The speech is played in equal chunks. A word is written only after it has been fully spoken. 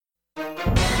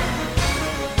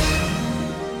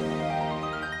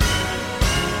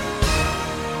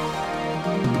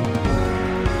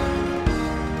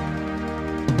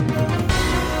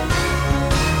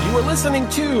listening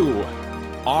to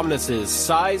Omnis's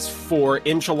Size 4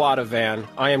 Enchilada Van.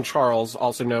 I am Charles,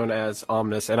 also known as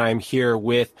Omnis, and I am here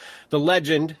with the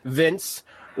legend, Vince,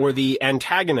 or the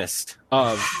antagonist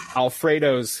of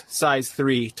Alfredo's Size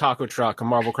 3 Taco Truck, a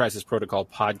Marvel Crisis Protocol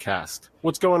podcast.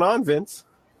 What's going on, Vince?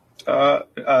 Not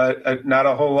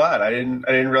a whole lot. I didn't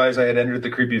realize I had entered the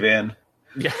creepy van.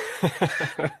 Yeah.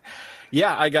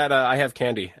 Yeah, I have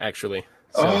candy, actually.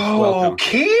 So, welcome.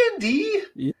 Candy?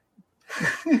 Yeah.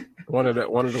 wanted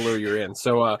to lure you in.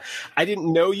 So I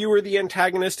didn't know you were the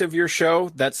antagonist of your show.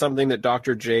 That's something that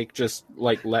Dr. Jake just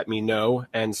let me know,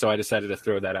 and so I decided to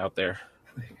throw that out there.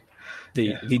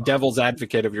 The devil's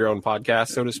advocate of your own podcast,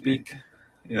 so to speak.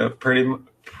 Yeah, pretty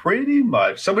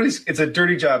much. It's a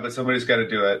dirty job, but somebody's got to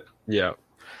do it. Yeah.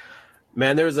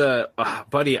 Man, there's a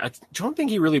buddy. I don't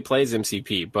think he really plays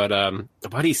MCP, but a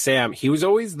buddy Sam. He was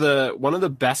always one of the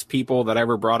best people that I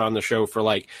ever brought on the show for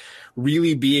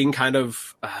really being kind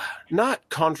of not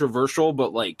controversial,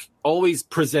 but always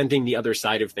presenting the other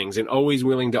side of things and always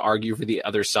willing to argue for the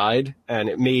other side. And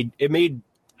it made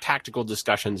tactical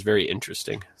discussions very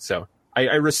interesting. So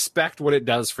I respect what it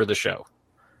does for the show.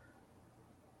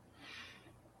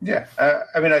 Yeah,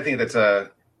 I think that's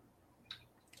a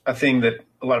thing that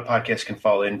a lot of podcasts can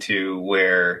fall into,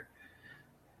 where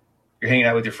you're hanging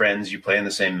out with your friends, you play in the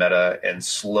same meta, and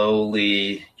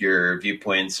slowly your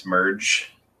viewpoints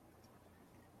merge,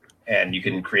 and you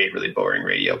can create really boring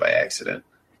radio by accident.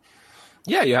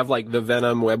 Yeah, you have the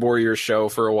Venom Web Warrior show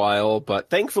for a while, but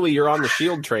thankfully you're on the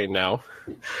Shield train now.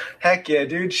 Heck yeah,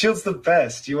 dude! Shield's the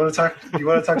best. You want to talk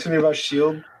to me about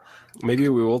Shield? Maybe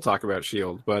we will talk about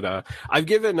Shield, but I've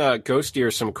given Ghost Ear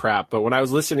some crap. But when I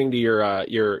was listening to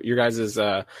your guys'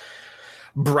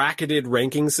 bracketed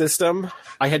ranking system,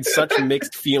 I had such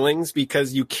mixed feelings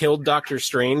because you killed Doctor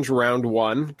Strange round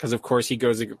 1, because of course he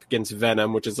goes against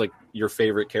Venom, which is your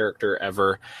favorite character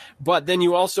ever. But then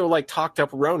you also talked up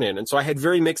Ronan, and so I had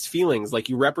very mixed feelings.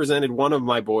 You represented one of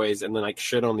my boys and then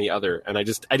shit on the other, and I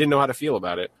didn't know how to feel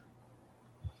about it.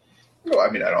 Well,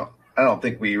 I don't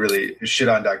think we really shit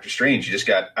on Doctor Strange. You just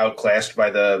got outclassed by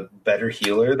the better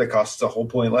healer that costs a whole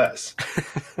point less.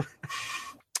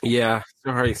 Yeah,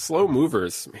 sorry, slow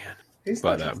movers, man. He's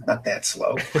not that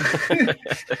slow.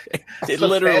 It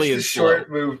literally is short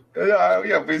slow. Move.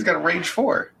 Yeah, but he's got a range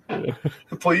 4 to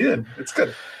pull you in. It's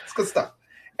good. It's good stuff.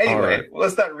 Anyway,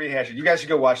 Let's not rehash it. You guys should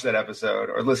go watch that episode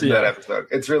or listen to that episode.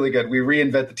 It's really good. We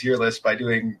reinvent the tier list by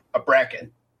doing a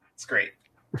bracket. It's great.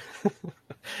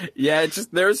 Yeah,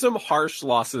 there's some harsh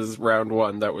losses round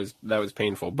 1 that was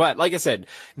painful. But like I said,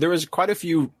 there was quite a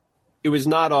few. It was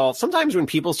not all. Sometimes when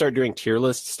people start doing tier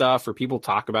list stuff or people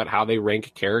talk about how they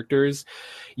rank characters,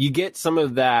 you get some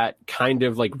of that kind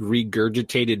of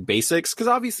regurgitated basics, because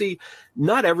obviously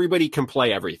not everybody can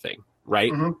play everything,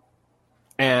 right? Mm-hmm.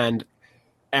 And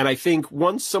I think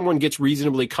once someone gets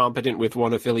reasonably competent with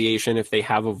one affiliation, if they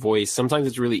have a voice, sometimes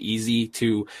it's really easy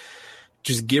to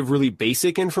just give really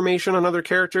basic information on other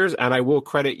characters. And I will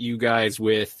credit you guys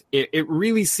with it. It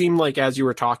really seemed like, as you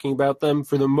were talking about them,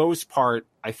 for the most part,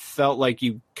 I felt like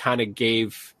you kind of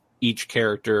gave each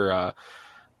character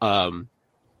a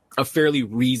fairly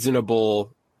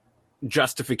reasonable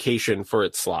justification for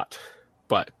its slot.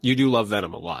 But you do love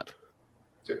Venom a lot.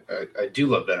 I do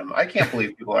love Venom. I can't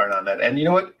believe people aren't on that. And you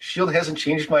know what? Shield hasn't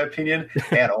changed my opinion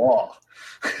at all.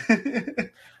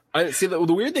 See,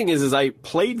 the weird thing is I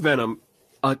played Venom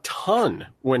a ton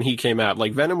when he came out.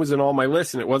 Venom was in all my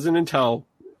lists, and it wasn't until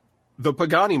the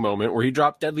Pagani moment where he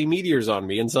dropped Deadly Meteors on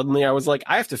me, and suddenly I was I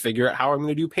have to figure out how I'm going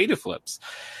to do pay to flips.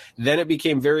 Then it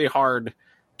became very hard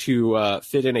to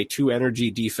fit in a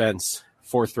 2-energy defense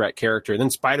 4-threat character. And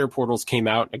then Spider Portals came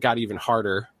out, and it got even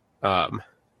harder.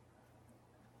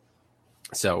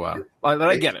 So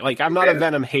I get it. I'm not a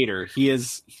Venom hater.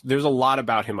 There's a lot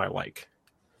about him I like.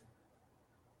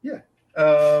 Yeah.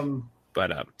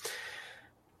 But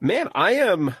man, I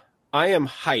am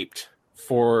hyped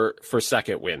for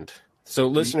Second Wind. So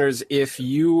listeners, if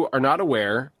you are not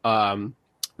aware,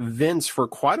 Vince for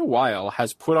quite a while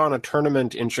has put on a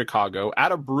tournament in Chicago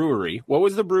at a brewery. What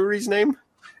was the brewery's name?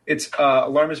 It's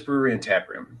Alarmist Brewery and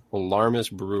Taproom.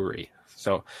 Alarmist Brewery.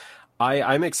 So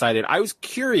I'm excited. I was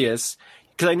curious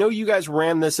because I know you guys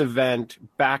ran this event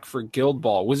back for Guild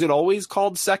Ball. Was it always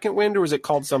called Second Wind, or was it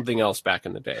called something else back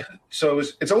in the day? So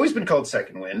it's always been called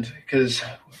Second Wind because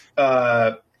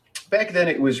back then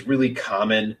it was really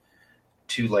common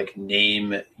to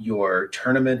name your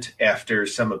tournament after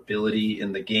some ability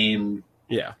in the game.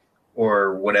 Yeah.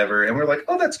 Or whatever. And we're like,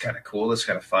 oh, that's kind of cool. That's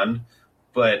kind of fun.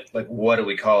 But what do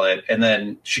we call it? And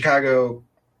then Chicago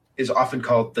is often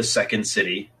called the Second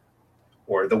City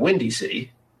or the Windy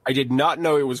City. I did not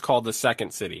know it was called the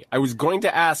Second City. I was going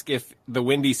to ask if the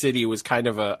Windy City was kind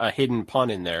of a hidden pun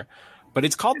in there, but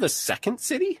it's called the Second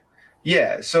City?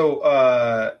 Yeah.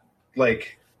 So,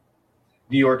 like,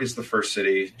 New York is the first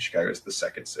city, Chicago is the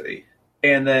second city.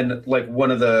 And then, like,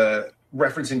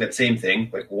 referencing that same thing,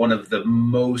 like, one of the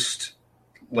most,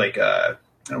 like, I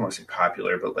don't want to say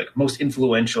popular, but, like, most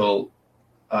influential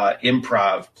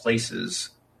improv places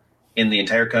in the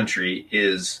entire country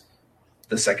is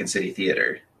the Second City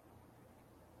Theater.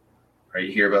 Right?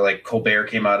 You hear about, like, Colbert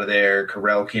came out of there,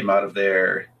 Carell came out of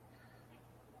there,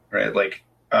 right? Like,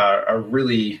 a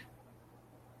really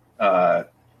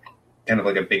kind of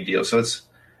like a big deal. So it's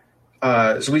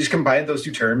so we just combined those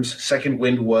two terms. Second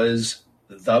Wind was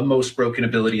the most broken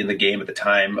ability in the game at the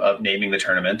time of naming the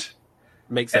tournament.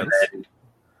 Makes sense. And then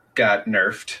got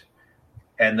nerfed.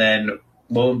 And then,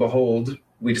 lo and behold,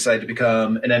 we decided to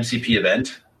become an MCP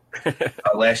event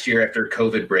last year after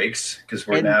COVID breaks, because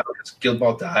Guild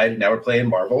Ball died. Now we're playing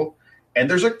Marvel, and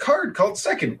there's a card called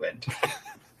Second Wind.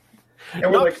 And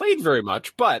we're not played very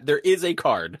much, but there is a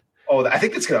card. Oh, I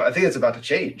think it's about to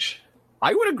change.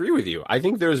 I would agree with you. I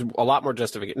think there's a lot more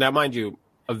justification. Now, mind you,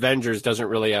 Avengers doesn't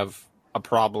really have a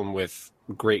problem with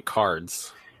great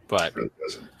cards, but it really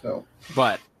doesn't. No.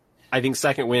 But I think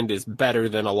Second Wind is better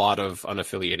than a lot of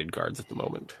unaffiliated cards at the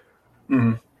moment.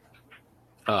 Mm-hmm.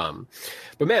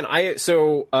 But man,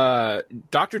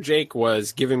 Dr. Jake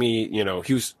was giving me,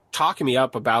 he was talking me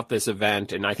up about this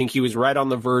event, and I think he was right on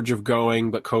the verge of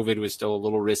going, but COVID was still a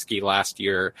little risky last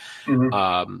year. Mm-hmm.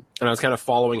 And I was kind of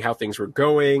following how things were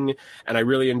going, and I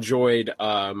really enjoyed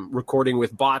recording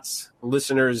with bots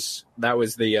listeners. That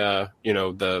was the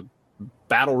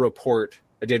battle report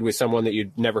I did with someone that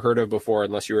you'd never heard of before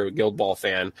unless you were a Guild Ball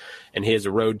fan, and his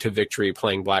road to victory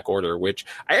playing Black Order, which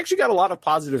I actually got a lot of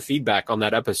positive feedback on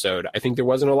that episode. I think there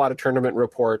wasn't a lot of tournament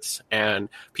reports, and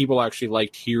people actually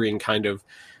liked hearing kind of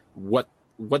what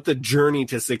the journey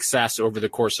to success over the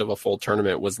course of a full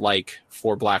tournament was like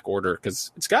for Black Order,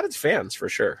 because it's got its fans for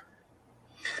sure.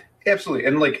 Absolutely.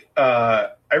 And like, I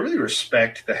really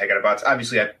respect the heck out of bots.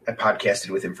 Obviously, I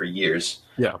podcasted with him for years.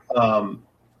 Yeah.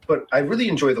 But I really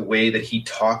enjoy the way that he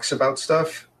talks about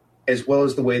stuff, as well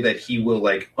as the way that he will,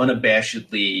 like,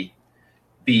 unabashedly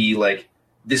be like,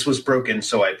 this was broken,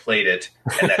 so I played it.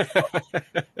 And that's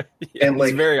yeah, and, like,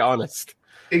 he's very honest.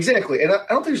 Exactly. And I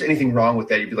don't think there's anything wrong with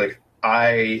that. You'd be like,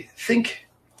 I think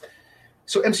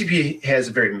so. MCP has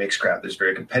a very mixed crowd. There's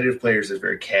very competitive players, there's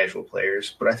very casual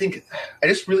players. But I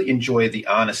just really enjoy the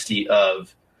honesty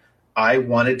of, I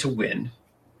wanted to win,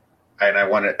 and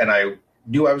I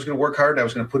knew I was going to work hard, and I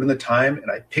was going to put in the time, and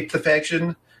I picked the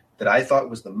faction that I thought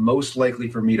was the most likely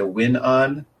for me to win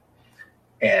on,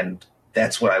 and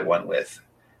that's what I won with.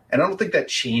 And I don't think that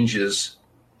changes,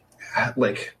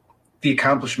 like, the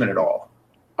accomplishment at all.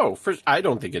 Oh, I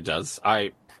don't think it does.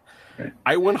 I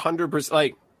 100%,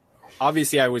 like,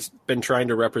 obviously I was been trying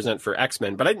to represent for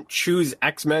X-Men, but I didn't choose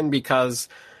X-Men because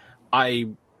I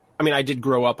did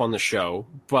grow up on the show,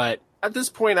 but at this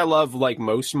point, I love, like,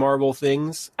 most Marvel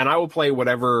things, and I will play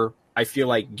whatever I feel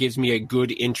like gives me a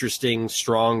good, interesting,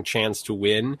 strong chance to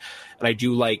win. And I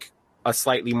do like a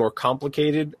slightly more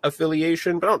complicated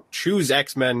affiliation, but I don't choose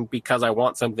X-Men because I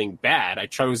want something bad. I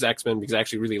chose X-Men because I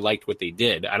actually really liked what they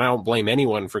did. And I don't blame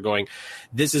anyone for going,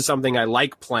 this is something I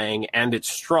like playing, and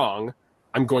it's strong.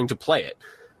 I'm going to play it.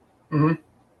 Mm-hmm.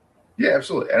 Yeah,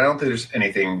 absolutely. And I don't think there's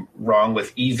anything wrong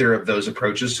with either of those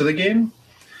approaches to the game.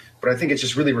 But I think it's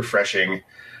just really refreshing,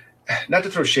 not to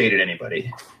throw shade at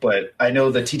anybody, but I know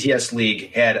the TTS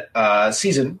League had a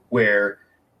season where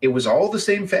it was all the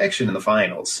same faction in the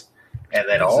finals. And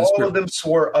then all of them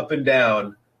swore up and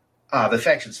down, the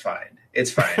faction's fine. It's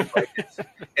fine. Like,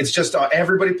 it's just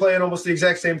everybody playing almost the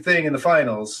exact same thing in the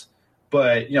finals,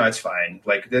 but, it's fine.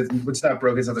 Like, it's not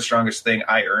broken. It's not the strongest thing.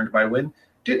 I earned my win.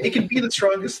 Dude, it can be the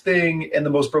strongest thing and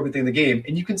the most broken thing in the game,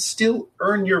 and you can still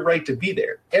earn your right to be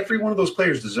there. Every one of those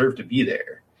players deserve to be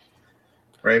there,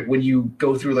 right? When you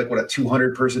go through, like, a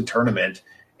 200-person tournament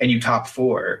and you top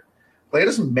 4, like, it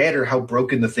doesn't matter how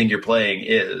broken the thing you're playing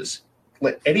is.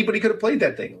 Like, anybody could have played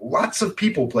that thing. Lots of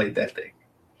people played that thing.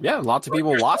 Yeah, lots of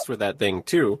people lost with that thing,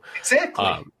 too.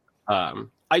 Exactly.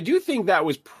 I do think that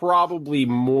was probably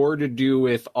more to do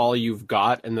with All You've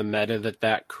Got and the meta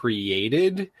that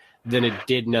created than it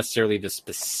did necessarily the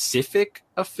specific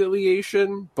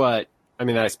affiliation, but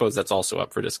I suppose that's also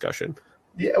up for discussion.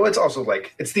 Yeah, well, it's also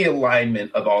like, it's the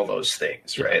alignment of all those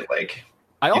things, right? Like,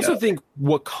 I also think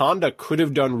Wakanda could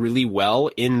have done really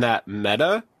well in that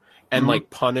meta and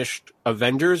like punished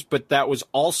Avengers, but that was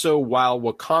also while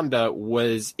Wakanda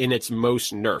was in its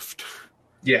most nerfed.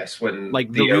 Yes, when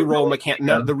Like the reroll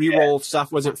the reroll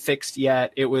stuff wasn't fixed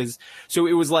yet. It was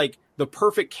like the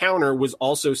perfect counter was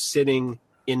also sitting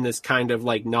in this kind of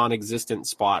like non-existent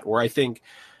spot where I think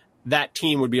that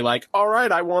team would be like, all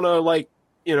right, I want to like,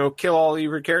 kill all of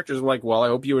your characters. I'm like, well, I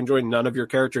hope you enjoy none of your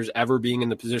characters ever being in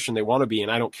the position they want to be,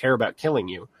 and I don't care about killing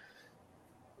you.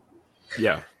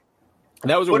 Yeah.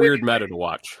 That was a weird meta to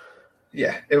watch.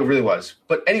 Yeah, it really was.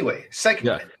 But anyway, second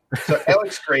win. So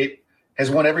Alex Scrape has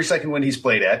won every second win he's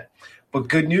played at. But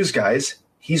good news, guys,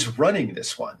 he's running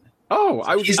this one.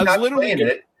 Oh, he's not playing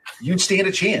it. You'd stand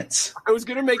a chance. I was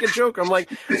going to make a joke. I'm like,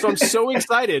 so I'm so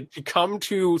excited to come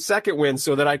to second win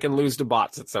so that I can lose to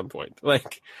bots at some point.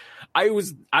 Like, I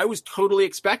was totally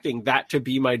expecting that to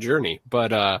be my journey.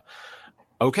 But,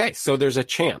 okay, so there's a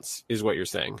chance is what you're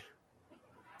saying.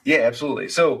 Yeah, absolutely.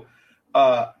 So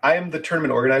I am the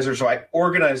tournament organizer, so I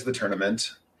organize the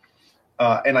tournament.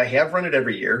 And I have run it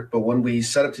every year, but when we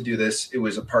set up to do this, it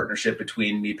was a partnership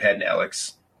between me, Pat, and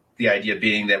Alex. The idea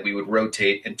being that we would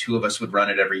rotate and two of us would run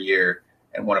it every year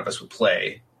and one of us would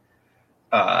play.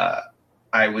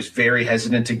 I was very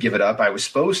hesitant to give it up. I was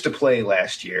supposed to play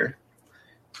last year,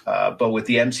 but with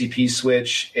the MCP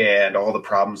switch and all the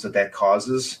problems that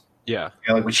causes,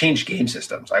 like we changed game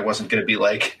systems. I wasn't going to be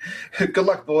like, good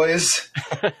luck, boys.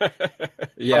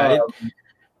 Yeah,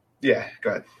 go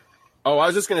ahead. Oh, I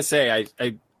was just going to say,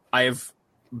 I have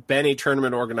been a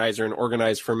tournament organizer and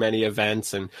organized for many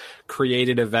events and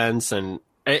created events, and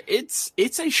it's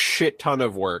a shit ton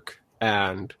of work.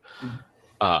 And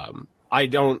I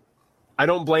don't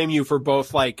blame you for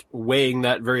both like weighing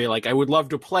that very like I would love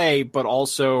to play, but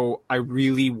also I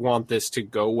really want this to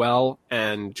go well.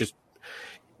 And just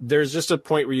there's just a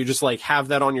point where you just like have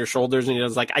that on your shoulders, and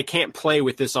it's like I can't play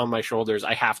with this on my shoulders.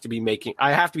 I have to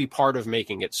be part of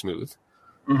making it smooth.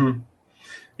 Mm-hmm.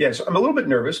 Yeah, so I'm a little bit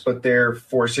nervous, but they're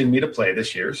forcing me to play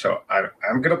this year. So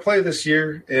I'm going to play this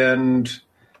year, and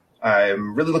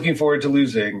I'm really looking forward to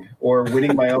losing or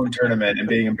winning my own tournament and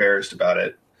being embarrassed about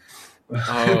it.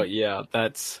 Oh, yeah,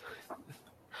 that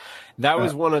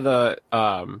was one of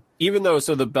the even though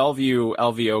the Bellevue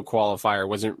LVO qualifier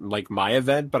wasn't like my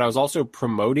event, but I was also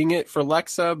promoting it for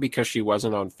Lexa because she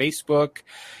wasn't on Facebook,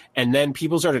 and then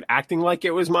people started acting like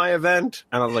it was my event,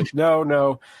 and I was like,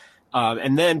 no.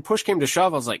 And then push came to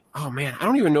shove. I was like, oh man, I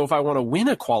don't even know if I want to win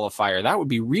a qualifier. That would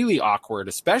be really awkward,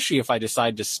 especially if I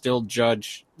decide to still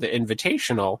judge the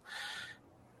invitational.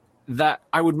 That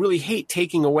I would really hate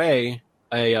taking away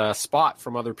a spot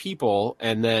from other people.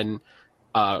 And then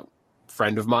a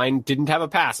friend of mine didn't have a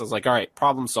pass. I was like, all right,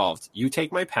 problem solved. You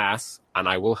take my pass and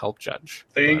I will help judge.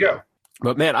 There you go.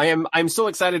 But man, I'm still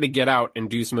excited to get out and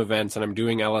do some events, and I'm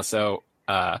doing LSO.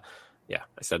 I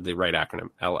said the right acronym,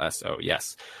 LSO.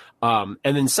 Yes. And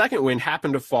then second win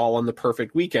happened to fall on the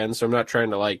perfect weekend. So I'm not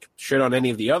trying to like shit on any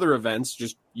of the other events.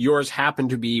 Just yours happened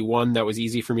to be one that was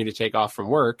easy for me to take off from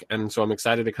work. And so I'm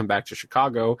excited to come back to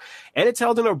Chicago, and it's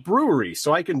held in a brewery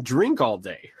so I can drink all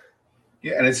day.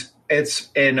 Yeah. And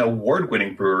it's an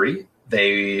award-winning brewery.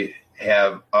 They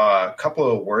have a couple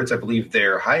of awards. I believe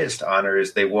their highest honor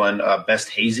is they won Best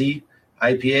Hazy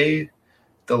IPA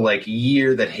the like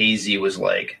year that Hazy was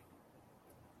like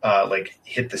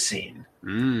hit the scene.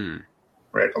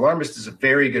 Right. Alarmist is a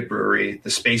very good brewery.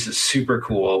 The space is super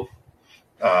cool.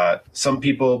 Some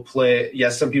people play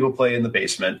in the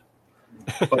basement,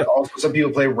 but also some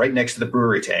people play right next to the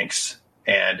brewery tanks,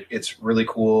 and it's really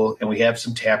cool. And we have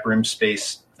some tap room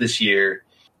space this year.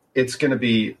 It's going to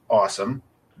be awesome.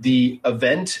 The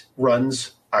event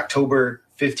runs October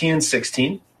 15 and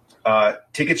 16.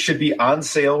 Tickets should be on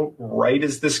sale right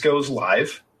as this goes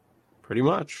live. Pretty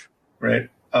much. Right.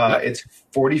 It's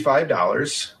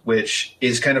 $45, which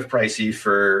is kind of pricey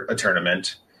for a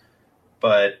tournament,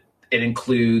 but it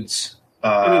includes.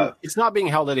 It's not being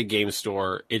held at a game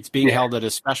store. It's being held at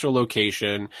a special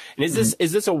location. And is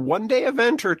this a 1-day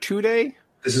event or 2-day?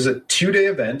 This is a 2-day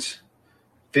event,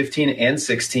 15 and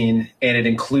 16, and it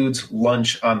includes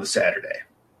lunch on the Saturday.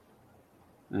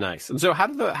 Nice. And so how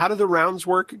do the rounds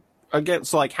work again?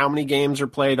 So like how many games are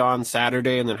played on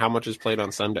Saturday, and then how much is played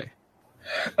on Sunday?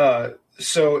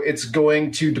 So it's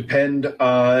going to depend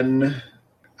on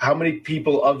how many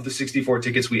people of the 64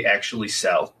 tickets we actually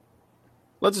sell.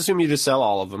 Let's assume you just sell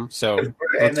all of them. So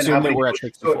let's assume that we're at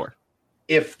 64. So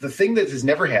if the thing that has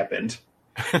never happened,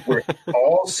 where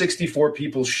all 64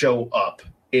 people show up,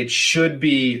 it should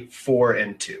be 4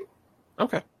 and 2.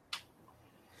 Okay.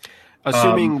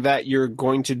 Assuming that you're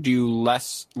going to do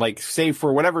less, like, say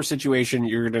for whatever situation,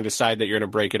 you're going to decide that you're going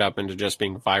to break it up into just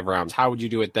being 5 rounds. How would you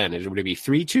do it then? Would it be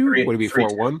 3-2? Would it be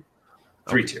 4-1?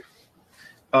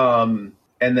 3-2.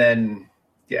 And then,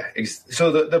 Yeah.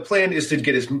 So the plan is to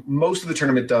get most of the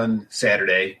tournament done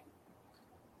Saturday,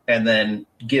 and then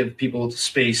give people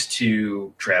space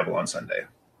to travel on Sunday.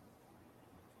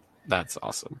 That's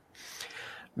awesome.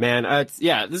 Man,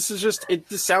 this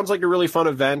sounds like a really fun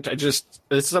event. This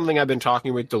is something I've been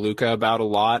talking with DeLuca about a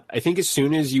lot. I think as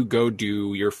soon as you go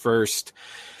do your first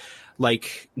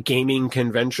like gaming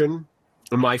convention,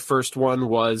 my first one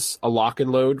was a lock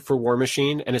and load for War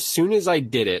Machine. And as soon as I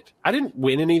did it, I didn't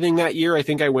win anything that year. I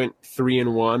think I went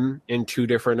 3-1 in 2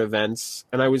 different events,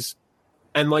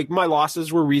 and like my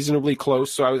losses were reasonably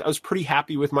close. So I was pretty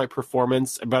happy with my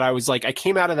performance, but I was like, I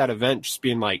came out of that event just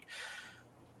being like,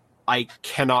 I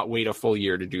cannot wait a full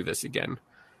year to do this again.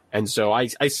 And so I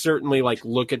certainly like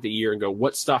look at the year and go,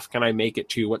 what stuff can I make it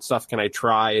to? What stuff can I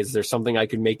try? Is there something I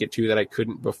can make it to that I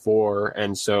couldn't before?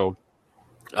 And so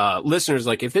listeners,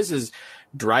 like if this is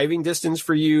driving distance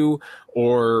for you,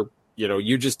 or, you know,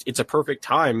 it's a perfect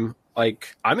time.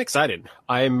 Like I'm excited.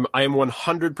 I am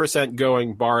 100%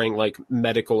 going, barring like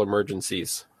medical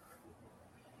emergencies.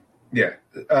 Yeah.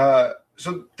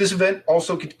 So this event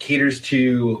also caters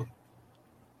to,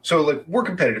 so like we're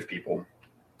competitive people.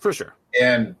 For sure.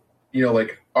 And, you know,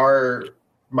 like our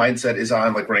mindset is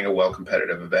on like running a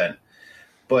well-competitive event.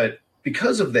 But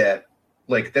because of that,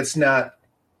 like that's not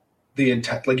the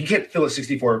entire, like you can't fill a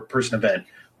 64-person event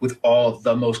with all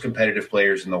the most competitive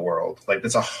players in the world. Like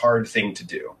that's a hard thing to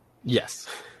do. Yes.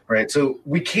 Right. So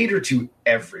we cater to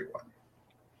everyone.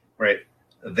 Right.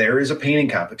 There is a painting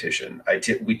competition.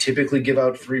 We typically give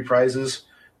out 3 prizes.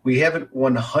 We haven't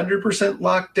 100%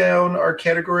 locked down our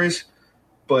categories,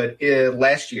 but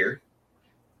last year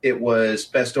it was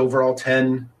best overall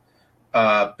 10,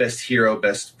 best hero,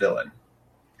 best villain.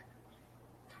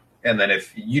 And then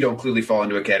if you don't clearly fall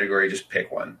into a category, just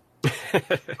pick one.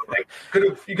 Like,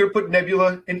 you could have put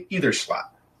Nebula in either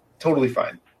slot. Totally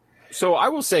fine. So I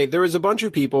will say there was a bunch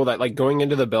of people that like going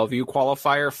into the Bellevue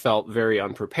qualifier felt very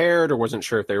unprepared or wasn't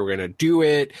sure if they were going to do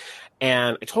it.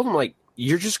 And I told them like,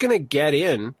 you're just going to get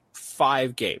in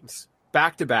 5 games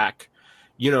back to back.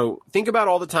 You know, think about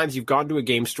all the times you've gone to a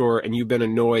game store and you've been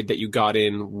annoyed that you got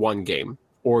in 1 game,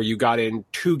 or you got in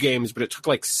 2 games, but it took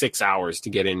like 6 hours to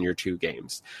get in your 2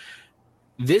 games.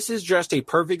 This is just a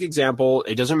perfect example.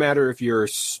 It doesn't matter if you're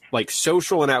like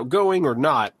social and outgoing or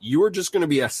not. You are just going to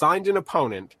be assigned an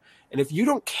opponent. And if you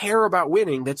don't care about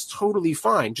winning, that's totally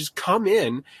fine. Just come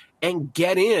in and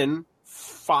get in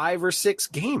 5 or 6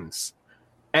 games.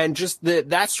 And just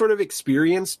that sort of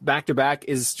experience back to back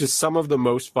is just some of the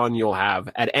most fun you'll have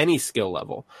at any skill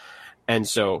level. And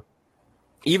so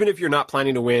even if you're not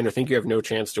planning to win or think you have no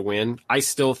chance to win, I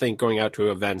still think going out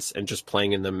to events and just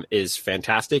playing in them is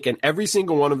fantastic. And every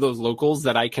single one of those locals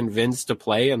that I convinced to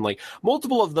play, and like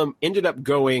multiple of them ended up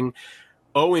going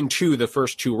 0-2 the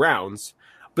first 2 rounds.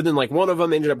 But then like one of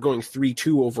them ended up going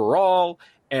 3-2 overall.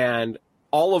 And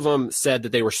all of them said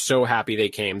that they were so happy they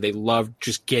came. They loved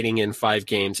just getting in 5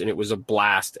 games, and it was a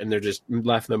blast, and they're just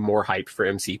left them more hyped for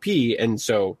MCP. And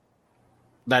so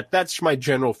that's my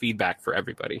general feedback for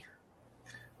everybody.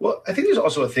 Well, I think there's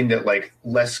also a thing that like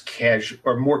less casual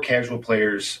or more casual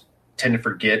players tend to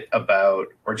forget about,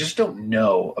 or just don't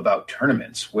know about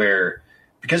tournaments, where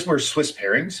because we're Swiss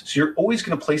pairings, so you're always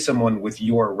going to play someone with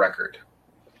your record.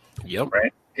 Yep.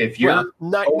 Right. If you're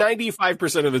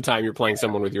 95% of the time you're playing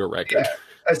someone with your record.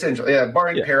 Yeah, essentially. Yeah.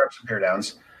 Barring pair ups and pair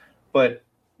downs. But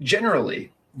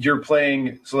generally you're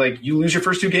playing. So like you lose your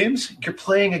first 2 games, you're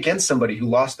playing against somebody who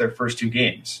lost their first 2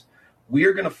 games. We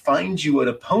are going to find you an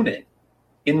opponent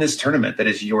in this tournament that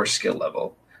is your skill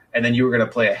level. And then you're going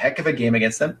to play a heck of a game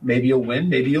against them. Maybe you'll win,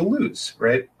 maybe you'll lose.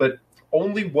 Right. But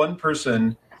only one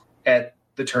person at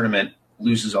the tournament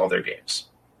loses all their games.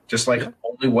 Just like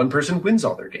only one person wins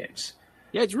all their games.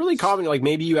 Yeah, it's really common. Like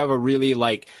maybe you have a really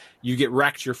like you get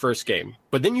wrecked your first game,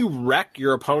 but then you wreck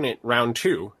your opponent round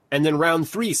 2, and then round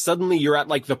 3 suddenly you're at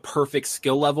like the perfect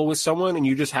skill level with someone, and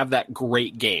you just have that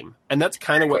great game. And that's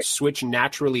kind of what Switch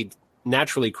naturally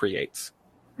creates.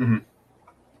 Mm-hmm.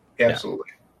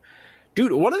 Absolutely,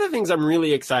 dude. One of the things I'm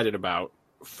really excited about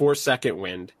for Second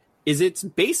Wind is it's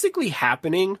basically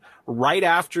happening right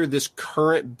after this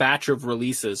current batch of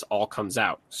releases all comes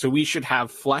out. So we should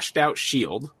have Fleshed Out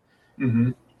Shield.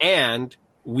 Mm-hmm. And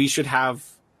we should have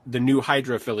the new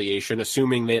Hydra affiliation,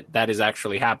 assuming that is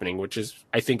actually happening, which is,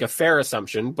 I think, a fair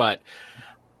assumption. But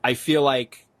I feel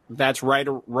like that's right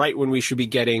when we should be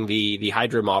getting the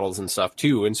Hydra models and stuff,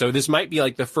 too. And so this might be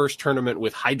like the first tournament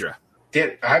with Hydra.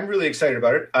 Yeah, I'm really excited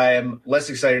about it. I am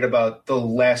less excited about the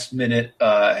last minute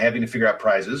having to figure out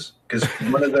prizes, because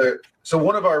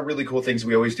one of our really cool things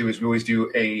we always do is we always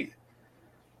do a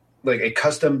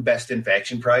custom best in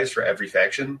faction prize for every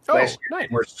faction. Last year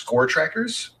were score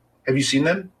trackers, Have you seen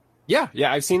them? Yeah,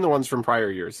 I've seen the ones from prior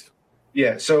years.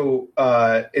 Yeah, so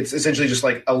it's essentially just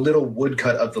like a little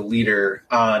woodcut of the leader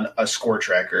on a score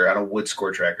tracker, on a wood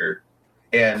score tracker.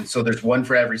 And so there's one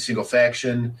for every single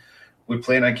faction. We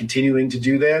plan on continuing to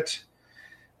do that.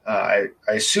 I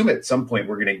assume at some point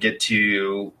we're going to get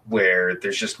to where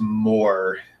there's just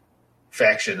more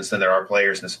factions than there are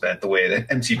players in this event, the way that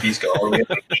MCPs go. We have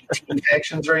like 18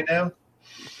 factions right now.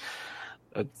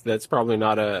 That's probably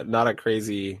not a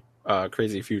crazy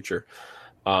future.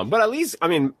 But at least, I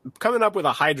mean, coming up with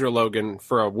a Hydra Logan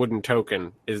for a wooden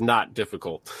token is not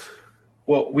difficult.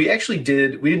 Well, we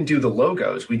didn't do the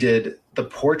logos. We did the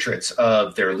portraits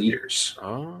of their leaders.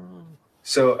 Oh.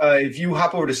 So if you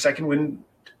hop over to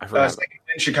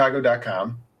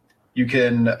secondwindchicago.com, you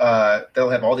can, they'll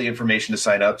have all the information to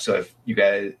sign up. So if you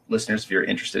guys, listeners, if you're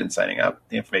interested in signing up,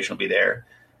 the information will be there.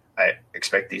 I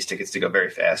expect these tickets to go very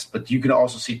fast, but you can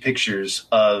also see pictures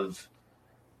of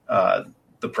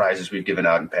the prizes we've given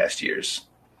out in past years.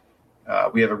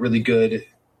 We have a really good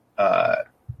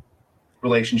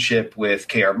relationship with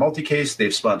KR Multicase.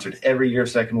 They've sponsored every year of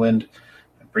Second Wind.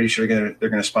 I'm pretty sure they're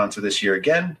going to sponsor this year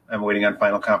again. I'm waiting on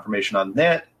final confirmation on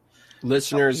that.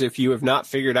 Listeners, if you have not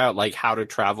figured out like how to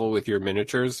travel with your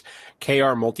miniatures,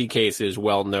 KR Multicase is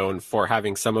well known for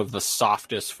having some of the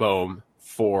softest foam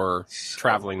for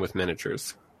traveling with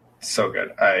miniatures. So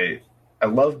good. I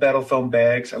love Battle Foam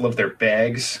bags. I love their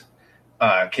bags.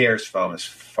 KR's foam is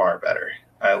far better.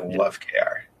 I love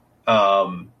KR.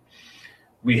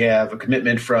 We have a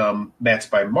commitment from Mats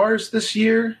by Mars this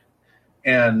year,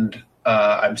 and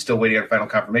I'm still waiting on final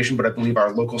confirmation, but I believe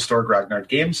our local store, Grognard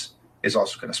Games, is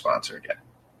also going to sponsor again.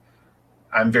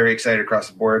 I'm very excited across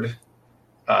the board.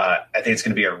 I think it's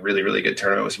going to be a really, really good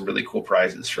tournament with some really cool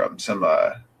prizes from some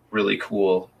really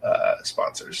cool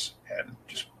sponsors and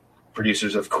just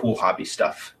producers of cool hobby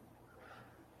stuff.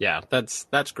 Yeah, that's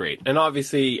great. And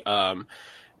obviously, so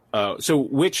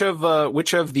which of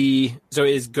the so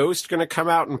is Ghost going to come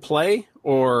out and play,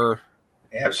 or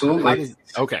absolutely?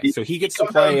 Okay, so he gets to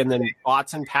play, and then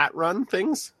Bots and Pat run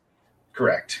things.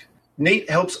 Correct. Nate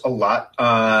helps a lot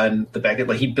on the back end.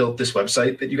 Like, he built this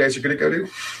website that you guys are going to go to.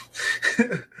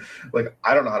 Like,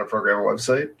 I don't know how to program a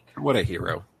website. What a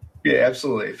hero. Yeah,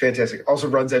 absolutely. Fantastic. Also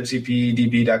runs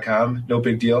mcpdb.com. No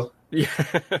big deal. Yeah.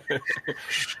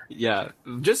 Yeah.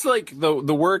 Just like the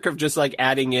work of just like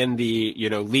adding in the,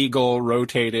 legal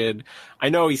rotated. I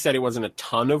know he said it wasn't a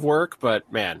ton of work,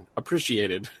 but man,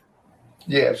 appreciated.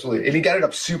 Yeah, absolutely. And he got it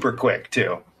up super quick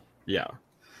too. Yeah,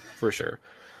 for sure.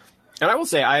 And I will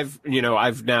say I've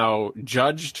now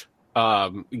judged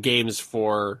games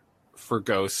for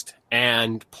Ghost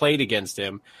and played against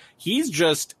him. He's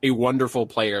just a wonderful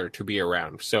player to be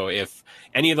around. So if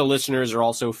any of the listeners are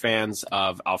also fans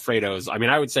of Alfredo's, I mean,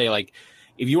 I would say, like,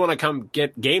 if you want to come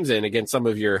get games in against some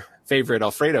of your favorite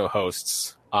Alfredo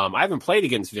hosts, I haven't played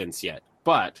against Vince yet,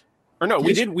 but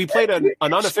we played an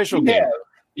unofficial game.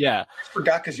 Yeah. I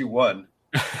forgot because you won.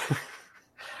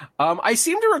 I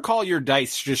seem to recall your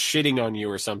dice just shitting on you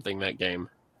or something that game.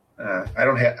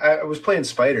 I was playing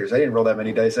spiders. I didn't roll that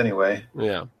many dice anyway.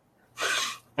 Yeah.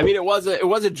 I mean, it was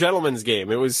a gentleman's game.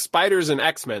 It was spiders and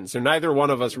X-Men, so neither one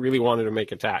of us really wanted to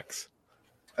make attacks.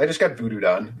 I just got voodooed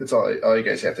on. That's all you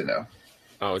guys have to know.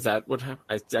 Oh, is that what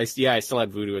happened? I still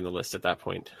had voodoo in the list at that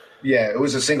point. Yeah, it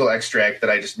was a single extract that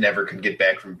I just never could get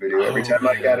back from voodoo. Every time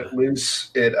I got it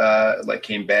loose, it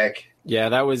came back. Yeah,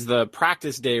 that was the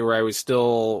practice day where I was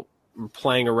still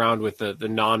playing around with the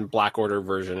non-Black Order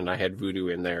version, and I had voodoo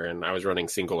in there, and I was running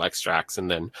single extracts. And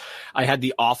then I had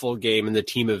the awful game in the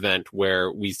team event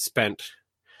where we spent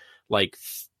like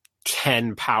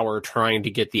 10 power trying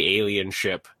to get the alien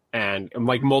ship, and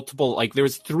like multiple, like there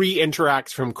was 3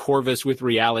 interacts from Corvus with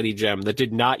Reality Gem that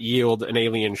did not yield an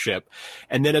alien ship.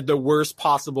 And then at the worst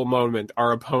possible moment,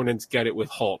 our opponents get it with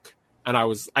Hulk. And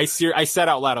I said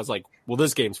out loud, I was like, well,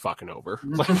 this game's fucking over.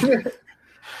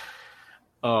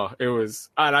 Oh, it was,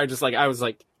 and I was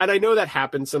like, and I know that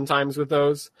happens sometimes with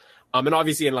those. And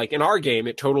obviously in our game,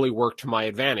 it totally worked to my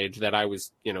advantage that I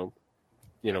was,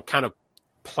 kind of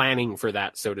planning for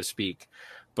that, so to speak.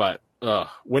 But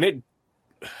when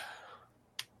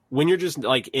you're just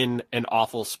like in an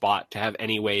awful spot to have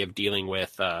any way of dealing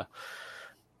with a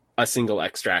single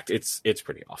extract, it's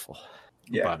pretty awful.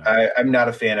 Yeah, but, I'm not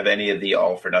a fan of any of the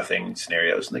all for nothing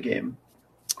scenarios in the game.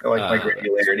 I like my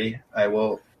granularity. I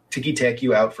will ticky-tack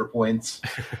you out for points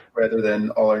rather than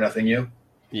all or nothing you.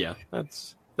 Yeah,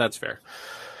 that's fair.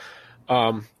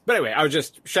 But anyway, I would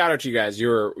just shout out to you guys.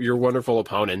 You're wonderful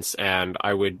opponents, and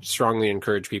I would strongly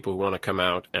encourage people who want to come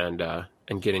out and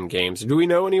get in games. Do we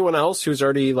know anyone else who's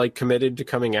already like committed to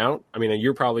coming out? I mean,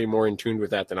 you're probably more in tune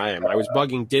with that than I am. I was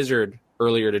bugging Dizzard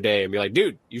earlier today and be like,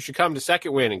 dude, you should come to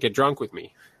Second Win and get drunk with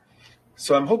me.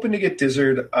 So I'm hoping to get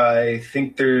Dizzard. I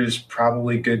think there's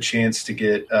probably a good chance to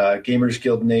get Gamers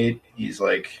Guild Nate. He's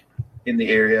like in the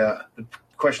area. The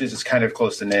question is, it's kind of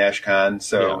close to NashCon,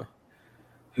 so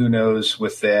who knows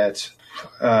with that.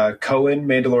 Cohen,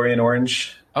 Mandalorian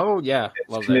Orange. Oh, yeah.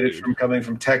 Love committed that from coming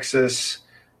from Texas.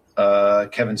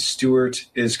 Kevin Stewart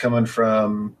is coming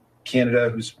from Canada,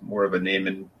 who's more of a name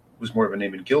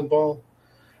in Guild Ball,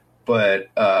 but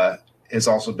has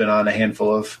also been on a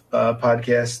handful of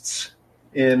podcasts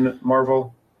in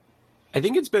Marvel. I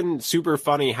think it's been super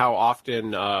funny how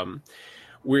often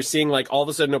we're seeing like all of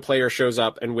a sudden a player shows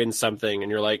up and wins something,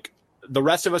 and you're like, the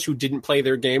rest of us who didn't play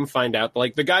their game find out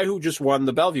like the guy who just won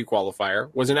the Bellevue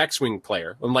qualifier was an X-Wing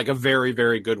player and like a very,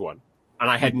 very good one. And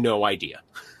I had no idea.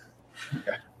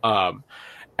 Okay.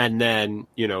 And then,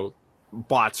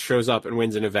 Bots shows up and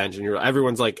wins an event, and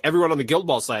everyone on the Guild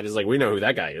Ball side is like, we know who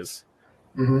that guy is.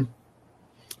 Mm-hmm.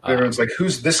 Everyone's like,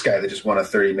 who's this guy that just won a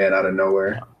 30-man out of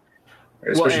nowhere?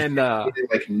 Especially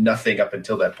like nothing up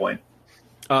until that point.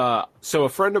 So a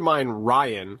friend of mine,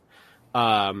 Ryan,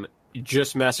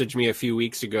 just messaged me a few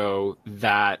weeks ago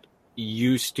that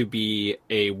used to be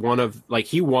he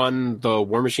won the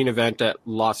War Machine event at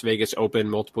Las Vegas Open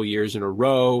multiple years in a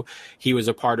row. He was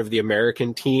a part of the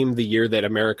American team the year that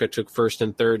America took first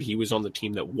and third. He was on the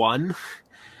team that won.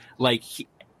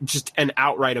 Just an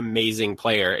outright amazing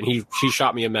player. And she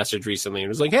shot me a message recently and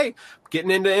was like, hey,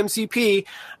 getting into MCP,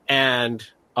 and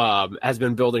has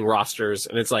been building rosters.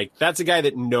 And it's like, that's a guy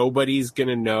that nobody's going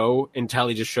to know until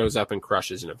he just shows up and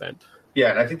crushes an event.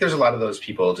 Yeah, and I think there's a lot of those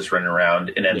people just running around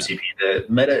in MCP. Yeah. The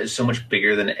meta is so much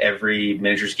bigger than every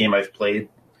miniatures game I've played,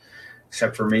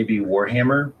 except for maybe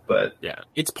Warhammer. But yeah,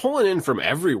 it's pulling in from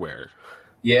everywhere.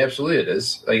 Yeah, absolutely it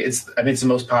is. It's the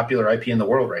most popular IP in the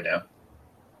world right now.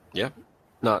 Yeah,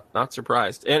 not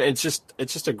surprised. And it's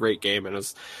just a great game.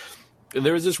 And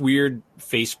there was this weird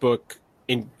Facebook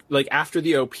after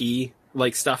the OP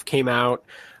stuff came out.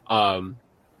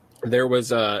 There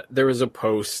was a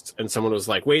post, and someone was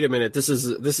like, wait a minute, this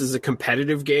is a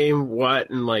competitive game,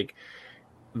 what? And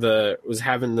was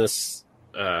having this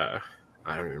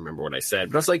I don't even remember what I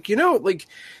said, but I was like,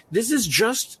 this is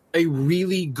just a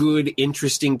really good,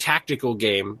 interesting tactical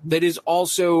game that is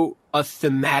also a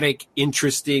thematic,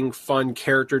 interesting, fun,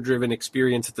 character driven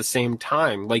experience at the same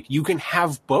time. You can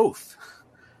have both.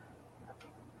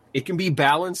 It can be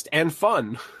balanced and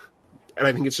fun. And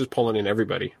I think it's just pulling in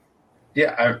everybody.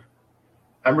 Yeah,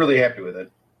 I'm really happy with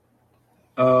it.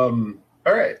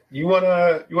 All right, you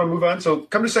wanna move on? So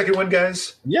come to Second Win,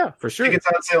 guys. Yeah, for sure. Tickets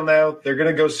on sale now. They're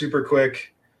gonna go super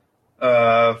quick.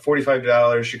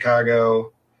 $45,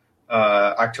 Chicago,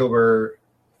 October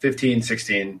 15,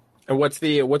 16. And what's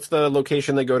the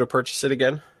location they go to purchase it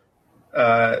again?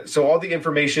 So all the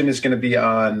information is going to be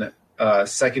on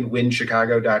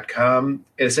secondwinchicago.com.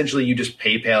 And essentially, you just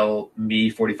PayPal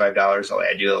me $45. I'll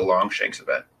add you to the Longshanks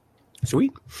event.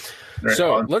 Sweet. Right.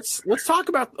 So let's talk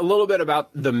about a little bit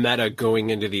about the meta going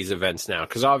into these events now,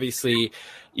 because obviously,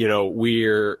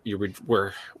 we're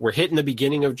hitting the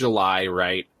beginning of July,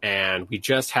 right? And we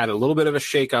just had a little bit of a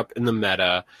shakeup in the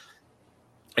meta,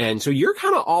 and so you're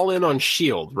kind of all in on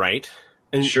Shield, right?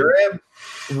 And sure am.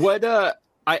 What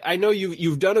I know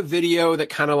you've done a video that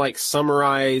kind of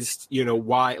summarized,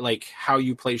 why how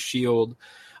you play Shield.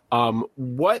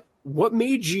 What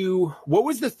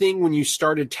was the thing when you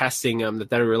started testing them that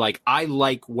they were like, I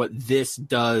like what this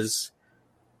does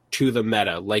to the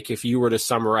meta? If you were to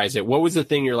summarize it, what was the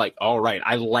thing you're like, all right,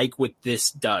 I like what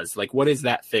this does? What is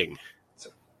that thing?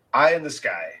 So, Eye in the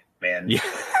Sky, man. Yeah.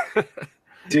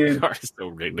 Dude. The card is so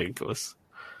ridiculous.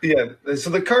 Yeah. So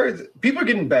the cards, people are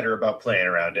getting better about playing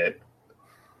around it.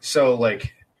 So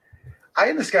Eye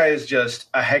in the Sky is just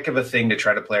a heck of a thing to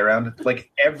try to play around.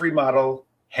 Every model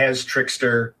has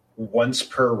Trickster once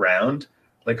per round.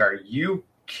 Are you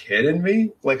kidding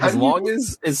me? As long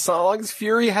as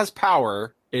Fury has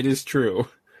power, it is true.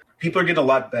 People are getting a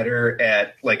lot better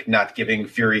at not giving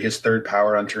Fury his third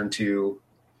power on turn 2,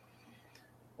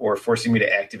 or forcing me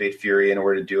to activate Fury in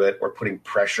order to do it, or putting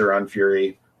pressure on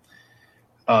Fury.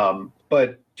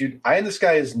 But dude, Eye in the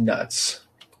Sky is nuts.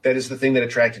 That is the thing that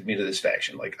attracted me to this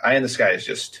faction. Eye in the Sky is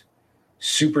just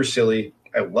super silly.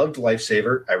 I loved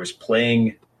Lifesaver. I was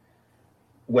playing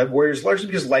Web Warriors largely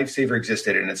because Lifesaver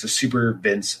existed, and it's a super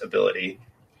Vince ability.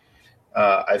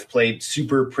 I've played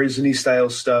super Prison-y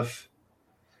style stuff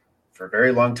for a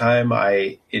very long time.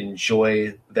 I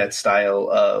enjoy that style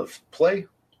of play.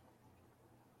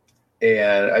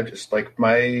 And I just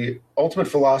my ultimate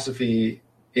philosophy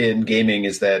in gaming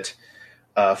is that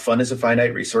fun is a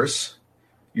finite resource.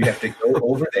 You have to go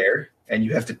over there and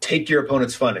you have to take your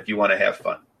opponent's fun if you want to have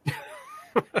fun.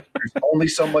 There's only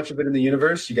so much of it in the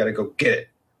universe. You got to go get it.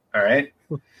 All right?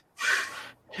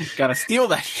 Got to steal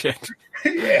that shit.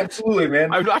 Yeah, absolutely,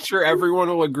 man. I'm not sure everyone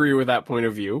will agree with that point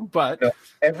of view, but... No,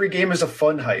 every game is a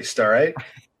fun heist, all right?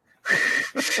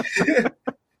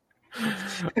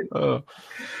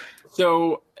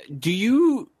 So,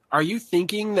 are you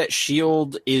thinking that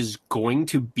Shield is going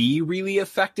to be really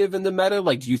effective in the meta?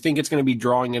 Like, do you think it's going to be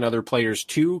drawing in other players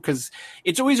too? Because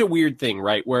it's always a weird thing,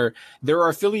 right? Where there are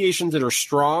affiliations that are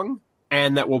strong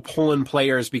and that will pull in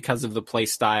players because of the play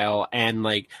style and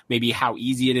like maybe how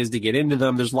easy it is to get into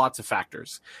them. There's lots of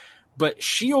factors. But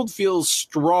Shield feels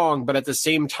strong, but at the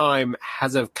same time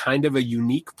has a kind of a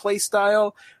unique play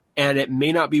style, and it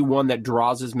may not be one that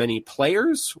draws as many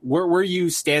players. Where are you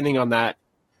standing on that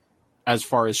as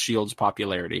far as Shield's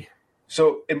popularity?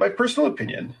 So, in my personal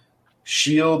opinion,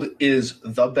 Shield is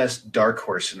the best dark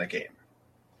horse in the game.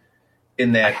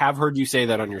 In that, I have heard you say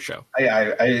that on your show.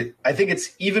 I think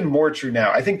it's even more true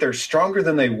now. I think they're stronger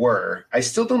than they were. I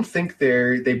still don't think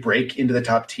they break into the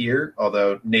top tier,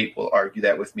 although Nate will argue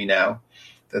that with me now,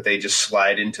 that they just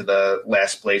slide into the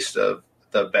last place of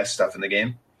the best stuff in the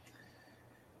game.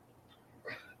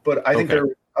 But I think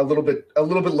they're a little bit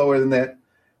lower than that.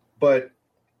 But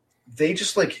they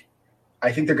just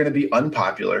I think they're going to be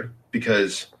unpopular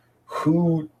because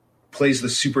who plays the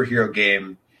superhero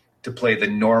game to play the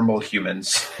normal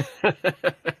humans?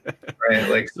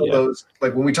 Right? Those,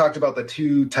 when we talked about the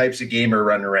two types of gamer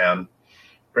running around,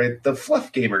 right? The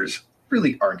fluff gamers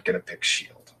really aren't going to pick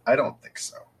Shield. I don't think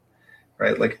so.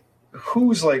 Right?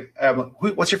 Who's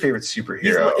what's your favorite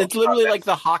superhero? It's literally like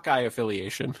the Hawkeye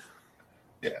affiliation.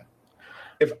 Yeah.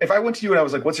 If I went to you and I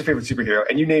was like, what's your favorite superhero?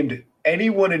 And you named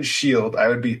anyone in Shield, I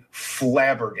would be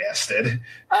flabbergasted.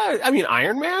 I mean,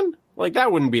 Iron Man?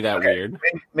 That wouldn't be that weird.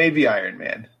 Maybe Iron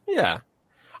Man. Yeah.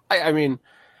 I mean,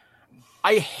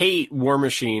 I hate War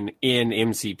Machine in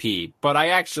MCP, but I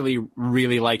actually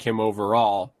really like him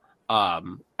overall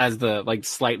as the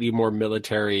slightly more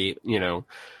military,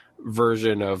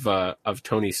 version of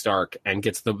Tony Stark, and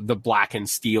gets the black and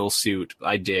steel suit.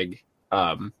 I dig.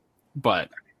 But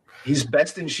he's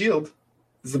best in Shield.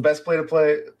 It's the best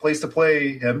place to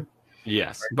play him.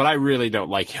 Yes, but I really don't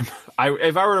like him.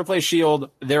 If I were to play Shield,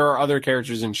 there are other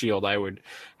characters in Shield I would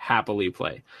happily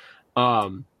play.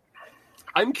 I'm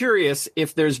curious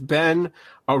if there's been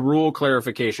a rule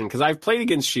clarification, because I've played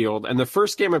against Shield, and the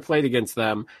first game I played against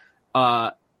them,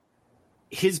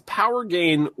 his power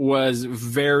gain was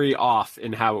very off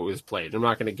in how it was played. I'm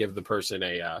not going to give the person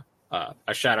a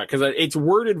shout out because it's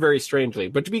worded very strangely.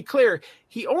 But to be clear,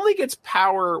 he only gets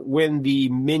power when the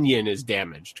minion is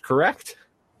damaged, correct?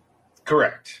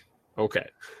 Correct. Okay.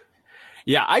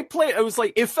 Yeah, it was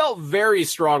it felt very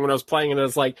strong when I was playing, and I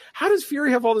was like, how does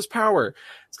Fury have all this power?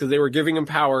 It's because they were giving him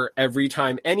power every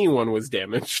time anyone was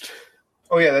damaged.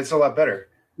 Oh, yeah, that's a lot better.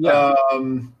 Yeah.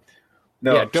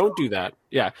 No. Yeah, don't do that.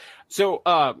 Yeah. So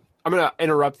I'm going to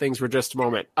interrupt things for just a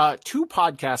moment. 2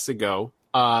 podcasts ago,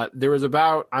 there was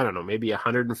about, I don't know, maybe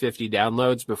 150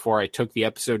 downloads before I took the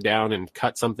episode down and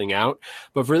cut something out.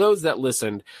 But for those that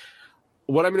listened,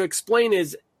 what I'm going to explain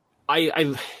is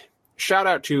I shout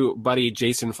out to buddy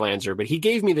Jason Flanzer, but he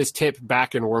gave me this tip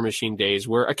back in War Machine days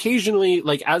where occasionally,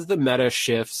 as the meta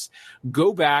shifts,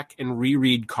 go back and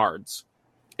reread cards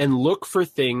and look for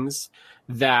things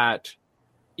that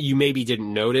you maybe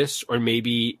didn't notice, or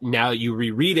maybe now you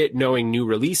reread it knowing new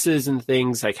releases and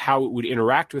things, like how it would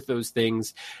interact with those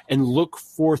things, and look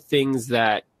for things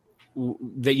that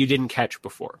you didn't catch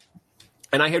before.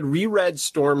 And I had reread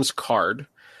Storm's card,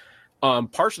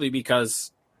 partially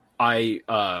because I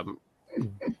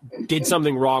did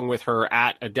something wrong with her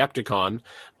at Adepticon.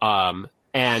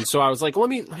 And so I was like, let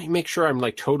me make sure I'm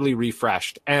totally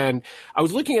refreshed. And I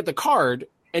was looking at the card,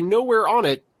 and nowhere on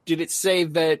it did it say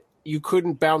that you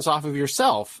couldn't bounce off of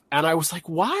yourself. And I was like,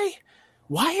 why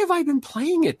have I been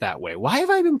playing it that way? Why have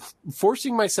I been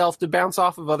forcing myself to bounce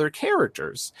off of other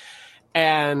characters?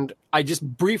 And I just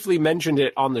briefly mentioned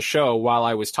it on the show while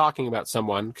I was talking about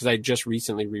someone, because I just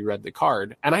recently reread the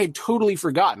card, and I had totally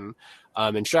forgotten.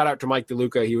 And shout out to Mike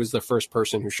DeLuca. He was the first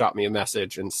person who shot me a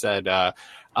message and said,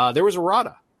 there was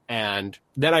errata. And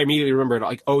then I immediately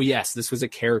remembered, oh yes, this was a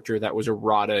character that was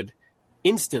errataed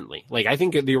instantly. I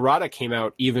think the errata came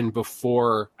out even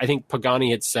before, I think Pagani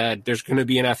had said there's going to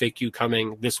be an FAQ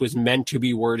coming. This was meant to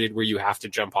be worded where you have to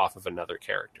jump off of another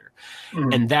character.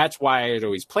 Mm-hmm. And that's why I had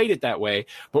always played it that way.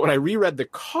 But when I reread the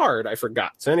card, I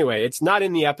forgot. So anyway, it's not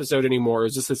in the episode anymore. It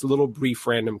was just this little brief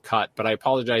random cut, but I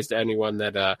apologize to anyone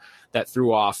that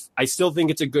threw off. I still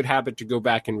think it's a good habit to go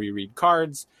back and reread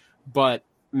cards, but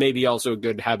maybe also a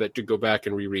good habit to go back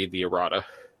and reread the errata.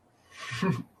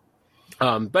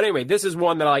 But anyway, this is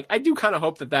one that I do kind of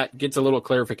hope that gets a little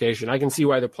clarification. I can see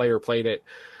why the player played it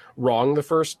wrong the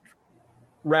first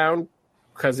round,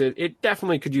 because it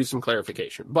definitely could use some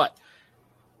clarification. But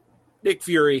Nick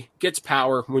Fury gets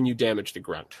power when you damage the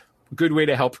grunt. Good way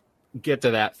to help get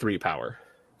to that 3 power.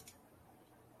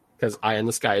 Because Eye in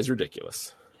the Sky is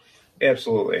ridiculous.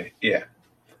 Absolutely, yeah.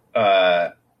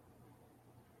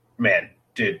 Man,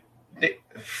 dude,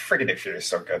 freaking Nick Fury is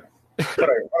so good.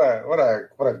 What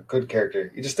a good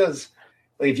character. He just does,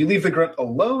 like, if you leave the grunt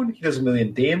alone, he does 1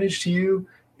 million damage to you.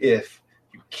 If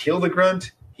you kill the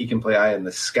grunt, he can play Eye in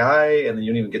the Sky, and then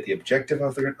you don't even get the objective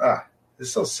off the grunt.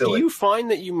 It's so silly. Do you find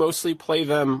that you mostly play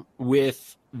them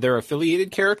with their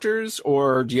affiliated characters,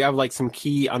 or do you have like some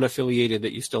key unaffiliated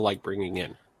that you still like bringing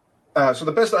in? So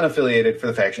the best unaffiliated for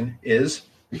the faction is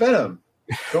Venom.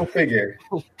 Go figure.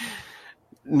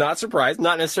 Not surprised.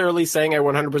 Not necessarily saying I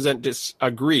 100%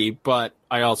 disagree, but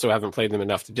I also haven't played them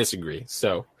enough to disagree.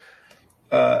 So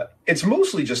it's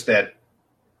mostly just that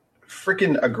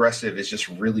freaking aggressive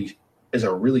is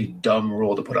a really dumb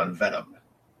rule to put on Venom.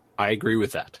 I agree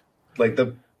with that. Like,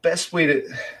 the best way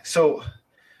to... So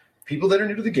people that are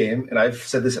new to the game, and I've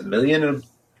said this 1 million of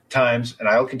times, and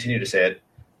I'll continue to say it,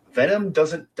 Venom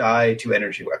doesn't die to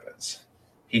energy weapons.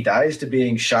 He dies to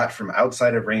being shot from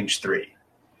outside of range 3.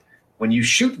 When you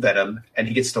shoot Venom and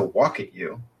he gets to walk at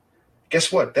you,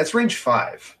 guess what? That's range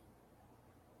 5.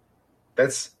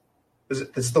 That's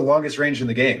the longest range in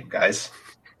the game, guys.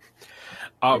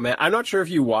 Oh, man, I'm not sure if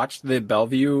you watched the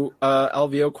Bellevue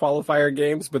LVO qualifier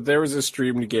games, but there was a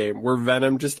streamed game where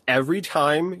Venom, just every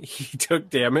time he took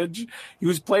damage, he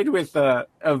was played with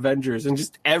Avengers, and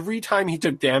just every time he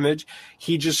took damage,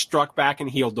 he just struck back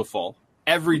and healed the full.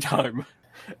 Every time.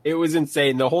 It was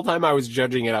insane. The whole time I was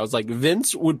judging it, I was like,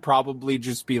 Vince would probably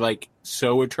just be like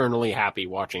so eternally happy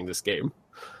watching this game.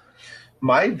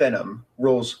 My Venom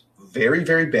rolls very,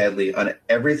 very badly on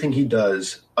everything he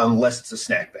does, unless it's a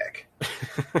snackback.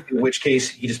 In which case,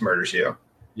 he just murders you.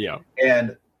 Yeah.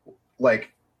 And,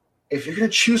 like, if you're going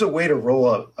to choose a way to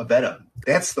roll a Venom,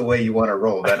 that's the way you want to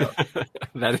roll Venom.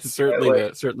 That is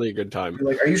certainly a good time.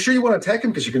 Like, are you sure you want to attack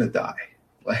him? Because you're going to die.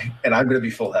 Like, and I'm going to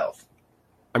be full health.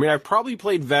 I mean, I've probably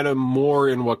played Venom more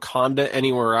in Wakanda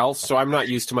anywhere else, so I'm not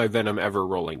used to my Venom ever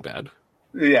rolling bad.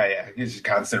 Yeah. He's just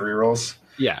constant rerolls.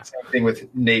 Yeah. Same thing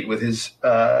with Nate with his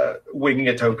winging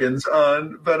of tokens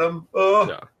on Venom. Oh.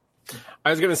 Yeah. I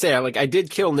was going to say, I did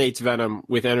kill Nate's Venom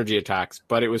with energy attacks,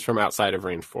 but it was from outside of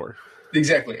range 4.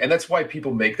 Exactly. And that's why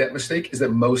people make that mistake, is that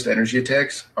most energy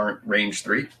attacks aren't range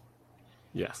 3.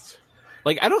 Yes.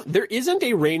 There isn't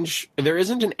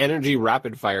an energy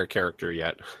rapid fire character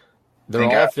yet.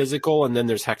 They're all physical, and then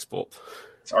there's Hexbolt.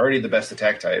 It's already the best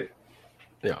attack type.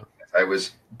 Yeah. I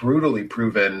was brutally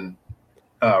proven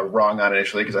wrong on it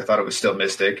initially because I thought it was still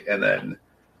Mystic, and then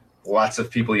lots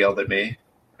of people yelled at me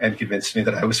and convinced me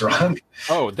that I was wrong.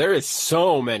 Oh, there is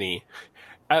so many.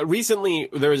 Recently,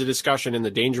 there was a discussion in the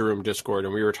Danger Room Discord,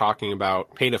 and we were talking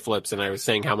about pay-to-flips, and I was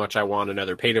saying how much I want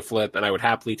another pay-to-flip, and I would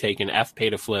happily take an F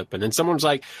pay-to-flip. And then someone was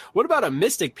like, what about a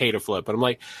Mystic pay-to-flip? And I'm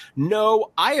like,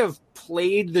 no, I have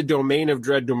played the Domain of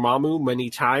Dread Dormammu many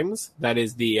times. That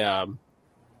is the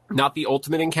not the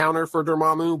ultimate encounter for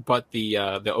Dormammu, but the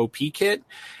OP kit.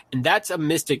 And that's a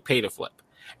Mystic pay-to-flip.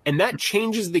 And that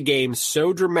changes the game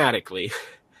so dramatically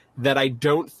that I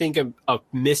don't think a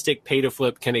Mystic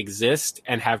pay-to-flip can exist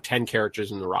and have 10 characters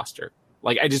in the roster.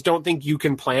 I just don't think you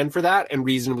can plan for that and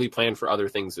reasonably plan for other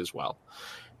things as well.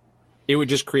 It would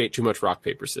just create too much rock,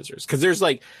 paper, scissors. Because there's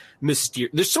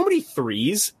there's so many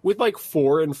 3s with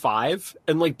 4 and 5,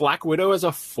 and Black Widow has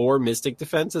a 4 Mystic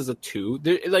defense as a 2.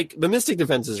 The Mystic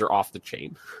defenses are off the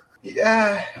chain.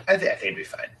 Yeah, I think it'd be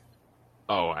fine.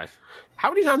 Oh, how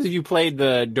many times have you played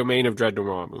the Domain of Dread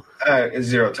Dormammu?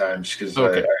 0 times, because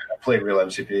okay. I played real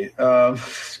MCP.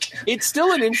 It's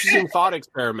still an interesting thought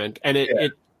experiment, and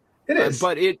it is.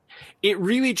 But it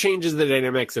really changes the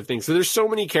dynamics of things. So there's so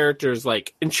many characters.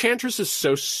 Enchantress is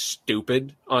so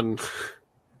stupid on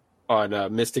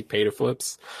Mystic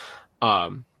pay-to-flips.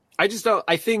 I just don't.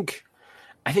 I think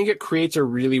it creates a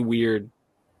really weird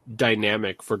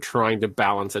dynamic for trying to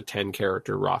balance a 10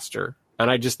 character roster. And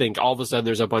I just think all of a sudden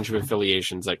there's a bunch of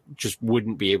affiliations that just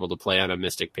wouldn't be able to play on a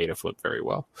Mystic pay-to-flip very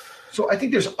well. So I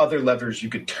think there's other levers you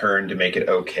could turn to make it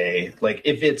okay.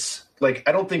 If it's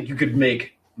I don't think you could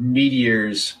make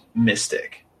Meteors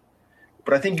Mystic,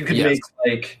 but I think you could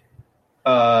make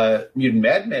Mutant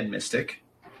Madman Mystic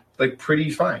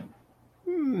pretty fine.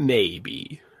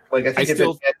 Maybe. I think if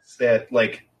it gets that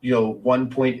 1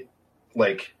 point,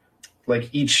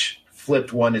 each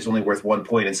flipped one is only worth 1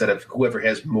 point instead of whoever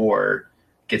has more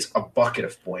gets a bucket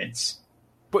of points.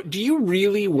 But do you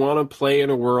really want to play in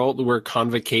a world where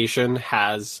Convocation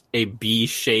has a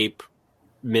B-shape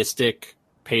Mystic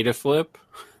pay to flip?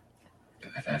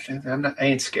 I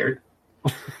ain't scared.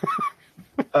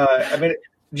 I mean,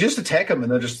 just attack them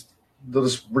and they'll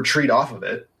just retreat off of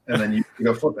it, and then you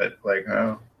go flip it. Like,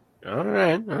 oh, all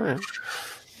right.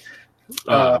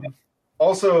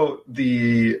 Also,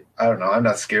 I don't know. I'm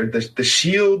not scared. The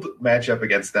shield matchup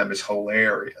against them is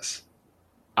hilarious.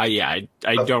 I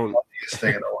don't.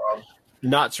 Thing in the world.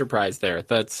 Not surprised there.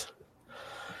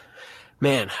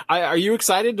 Man, are you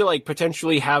excited to like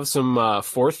potentially have some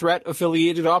 4-threat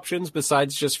affiliated options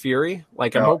besides just Fury?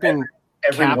 Like, I'm hoping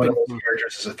every one of those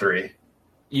characters is a 3.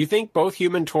 You think both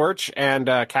Human Torch and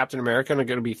Captain America are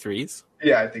going to be 3s?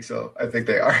 Yeah, I think so. I think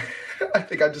they are. I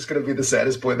think I'm just going to be the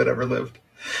saddest boy that ever lived.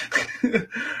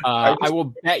 I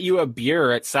will bet you a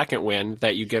beer at second win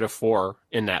that you get a 4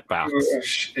 in that box.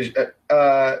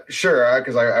 Sure,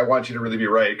 because I want you to really be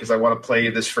right, because I want to play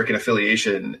this freaking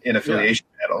affiliation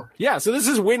battle. Yeah, so this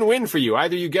is win-win for you.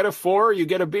 Either you get a 4 or you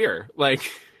get a beer.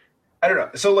 Like, I don't know.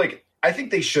 So, like, I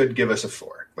think they should give us a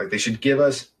 4. Like, they should give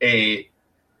us a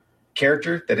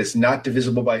character that is not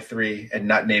divisible by 3 and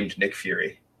not named Nick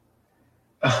Fury.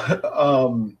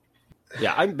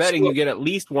 Yeah, I'm betting you get at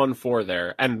least 1 4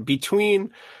 there. And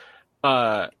between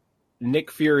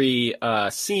Nick Fury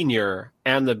Senior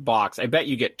and the box, I bet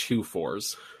you get 2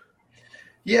 4s.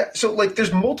 Yeah, so like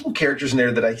there's multiple characters in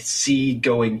there that I see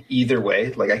going either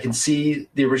way. Like I can see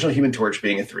the original Human Torch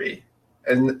being a 3.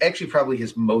 And actually probably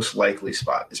his most likely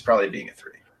spot is probably being a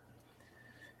 3.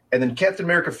 And then Captain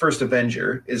America First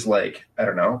Avenger is like, I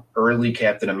don't know, early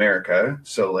Captain America.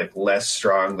 So like less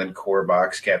strong than core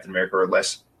box Captain America, or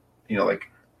less,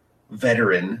 like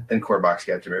veteran than core box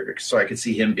Captain America. So I could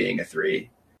see him being a 3.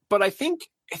 But I think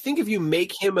if you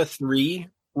make him a 3,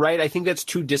 right, I think that's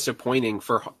too disappointing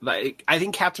I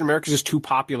think Captain America is just too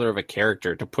popular of a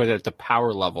character to put at the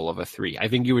power level of a 3. I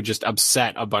think you would just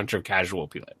upset a bunch of casual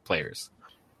players.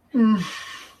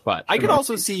 But I could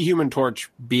also see Human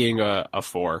Torch being a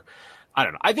 4. I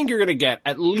don't know. I think you're going to get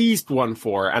at least 1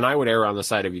 4, and I would err on the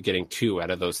side of you getting 2 out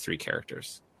of those 3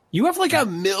 characters. You have like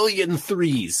 1,000,000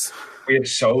 3s. We have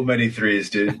so many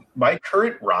 3s, dude. My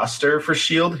current roster for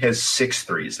S.H.I.E.L.D. has 6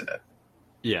 3s in it.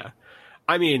 Yeah.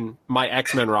 I mean, my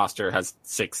X-Men roster has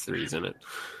 6 3s in it.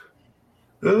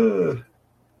 Ugh.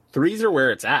 3s are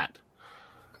where it's at.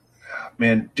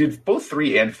 Man, dude, both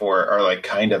 3 and 4 are like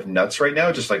kind of nuts right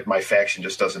now. Just like my faction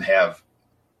just doesn't have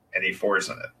any 4s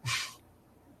in it.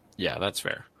 Yeah, that's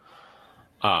fair.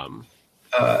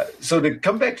 So to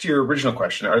come back to your original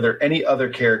question, are there any other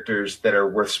characters that are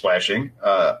worth splashing?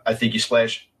 I think you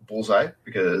splash Bullseye,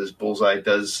 because Bullseye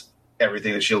does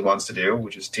everything that S.H.I.E.L.D. wants to do,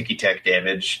 which is ticky-tack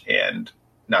damage and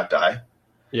not die.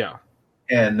 Yeah.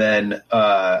 And then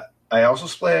I also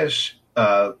splash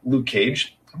Luke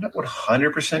Cage. I'm not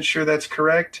 100% sure that's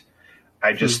correct.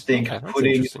 I just think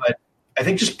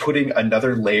just putting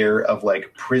another layer of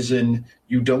like prison,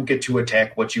 you don't get to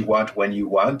attack what you want when you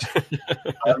want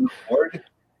on the board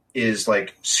is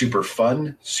like super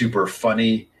fun, super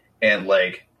funny, and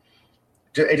like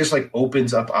it just like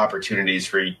opens up opportunities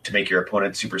for you to make your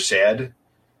opponent super sad.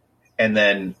 And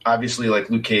then obviously like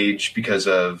Luke Cage, because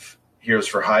of Heroes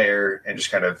for Hire and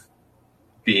just kind of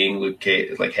being Luke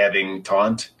Cage, like having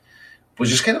taunt, was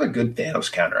just kind of a good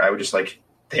Thanos counter. I would just like,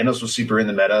 Thanos was super in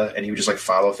the meta, and he would just like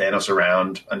follow Thanos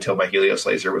around until my Helios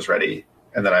Laser was ready.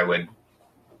 And then I would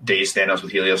daze Thanos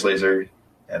with Helios Laser.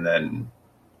 And then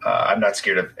I'm not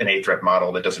scared of an 8-threat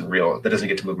model that doesn't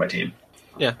get to move my team.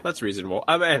 Yeah, that's reasonable.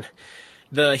 I mean,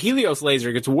 the Helios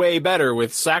Laser gets way better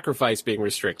with Sacrifice being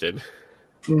restricted.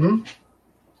 Mm-hmm.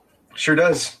 Sure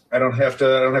does. I don't have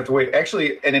to wait.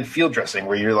 Actually, and in field dressing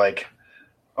where you're like,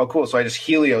 oh cool, so I just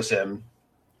Helios him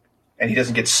and he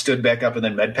doesn't get stood back up and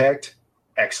then med-packed.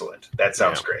 Excellent. That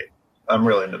sounds great. I'm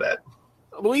really into that.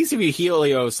 At least if you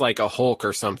Helios like a Hulk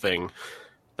or something,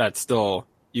 that's still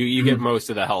you get most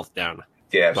of the health down.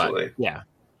 Yeah, absolutely. But, yeah.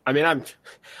 I mean, I'm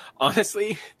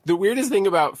honestly, the weirdest thing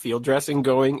about field dressing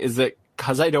going is that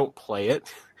because I don't play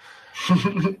it,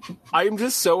 I'm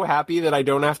just so happy that I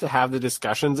don't have to have the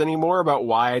discussions anymore about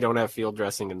why I don't have field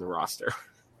dressing in the roster.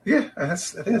 Yeah, I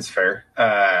think that's fair.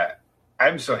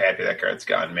 I'm so happy that card's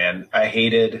gone, man.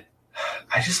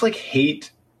 I just like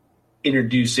hate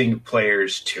introducing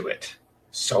players to it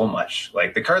so much.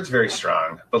 Like the card's very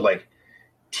strong, but like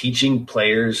teaching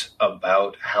players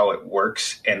about how it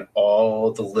works and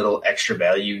all the little extra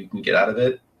value you can get out of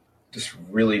it, just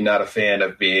really not a fan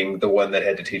of being the one that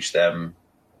had to teach them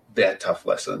that tough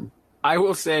lesson. I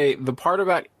will say the part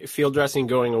about field dressing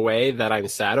going away that I'm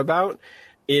sad about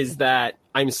is that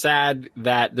I'm sad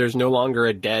that there's no longer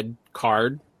a dead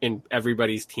card in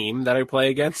everybody's team that I play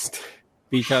against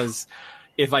because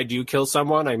if I do kill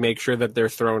someone, I make sure that they're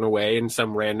thrown away in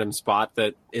some random spot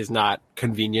that is not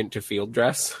convenient to field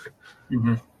dress.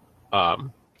 Mm-hmm.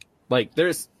 Like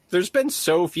there's been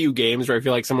so few games where I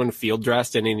feel like someone field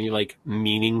dressed in any like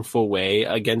meaningful way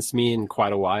against me in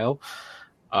quite a while.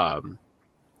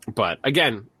 But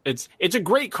again, it's a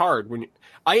great card. When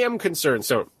I am concerned,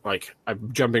 so like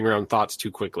I'm jumping around thoughts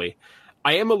too quickly.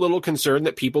 I am a little concerned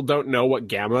that people don't know what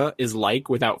Gamma is like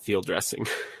without field dressing.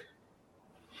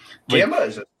 Gamma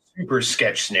is a super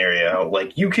sketch scenario.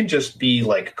 Like you can just be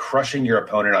like crushing your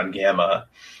opponent on Gamma,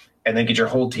 and then get your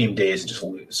whole team dazed and just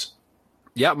lose.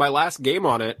 Yeah, my last game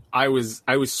on it, I was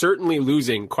certainly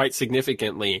losing quite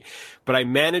significantly, but I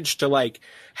managed to like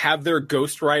have their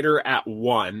Ghost Rider at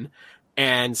 1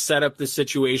 and set up the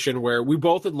situation where we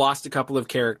both had lost a couple of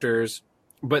characters,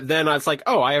 but then I was like,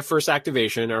 oh, I have first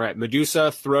activation. All right,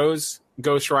 Medusa throws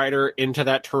Ghost Rider into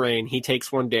that terrain. He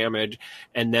takes 1 damage,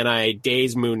 and then I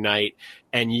daze Moon Knight,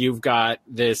 and you've got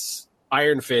this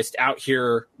Iron Fist out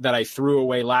here that I threw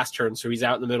away last turn, so he's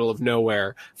out in the middle of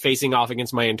nowhere, facing off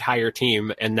against my entire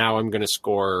team, and now I'm going to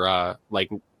score like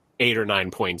 8 or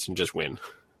 9 points and just win,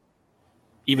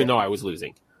 even though I was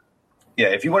losing. Yeah,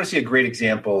 if you want to see a great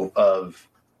example of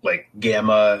like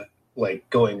Gamma, like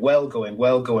going well,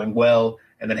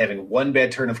 and then having 1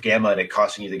 bad turn of Gamma and it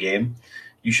costing you the game,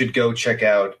 you should go check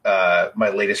out my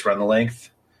latest Run the Length,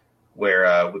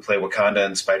 where we play Wakanda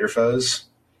and Spider Foes.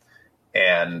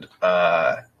 And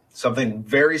something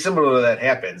very similar to that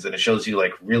happens, and it shows you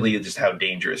like really just how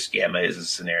dangerous Gamma is as a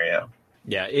scenario.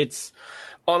 Yeah, it's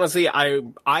honestly, I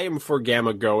am for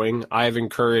Gamma going. I've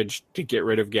encouraged to get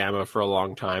rid of Gamma for a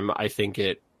long time. I think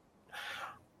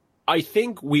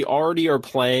we already are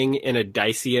playing in a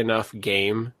dicey enough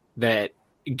game that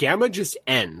Gamma just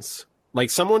ends. Like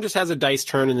someone just has a dice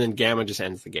turn and then Gamma just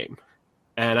ends the game.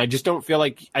 And I just don't feel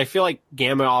like, I feel like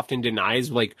Gamma often denies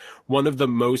like one of the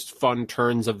most fun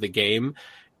turns of the game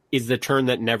is the turn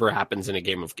that never happens in a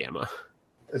game of Gamma.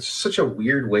 It's such a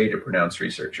weird way to pronounce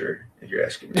Researcher, if you're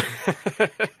asking me.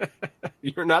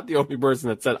 You're not the only person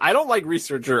that said, I don't like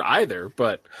Researcher either,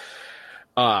 but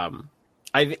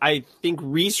I think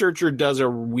Researcher does a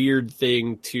weird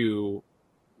thing to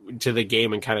the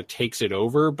game and kind of takes it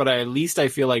over, but at least I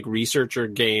feel like Researcher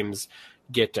games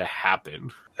get to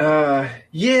happen.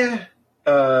 Yeah.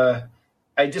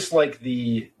 I just like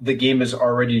the game is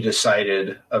already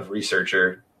decided of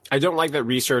Researcher. I don't like that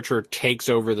Researcher takes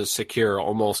over the secure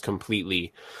almost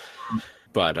completely.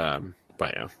 But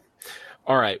yeah.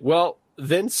 All right. Well,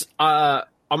 Vince, I'm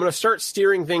going to start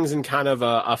steering things in kind of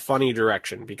a funny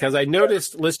direction because I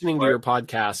noticed listening to your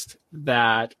podcast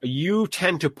that you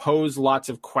tend to pose lots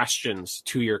of questions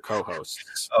to your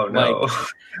co-hosts. Oh no.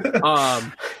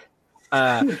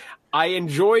 I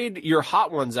enjoyed your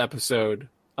Hot Ones episode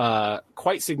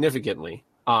quite significantly.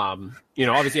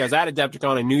 Obviously I was at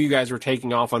Adepticon. I knew you guys were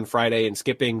taking off on Friday and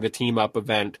skipping the Team Up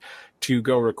event to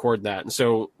go record that. And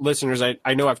so listeners,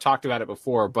 I know I've talked about it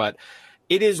before, but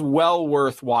it is well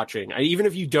worth watching. Even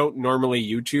if you don't normally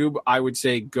YouTube, I would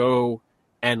say go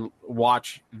and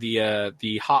watch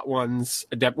the Hot Ones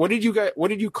Adept. What did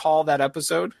you call that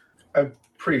episode? I'm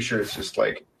pretty sure it's just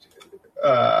like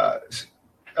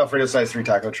Alfredo size 3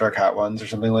 taco truck Hot Ones or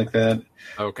something like that.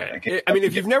 Okay. I mean,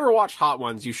 if you've never watched Hot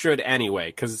Ones, you should anyway,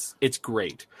 because it's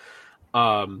great.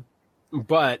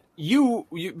 But you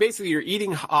basically you're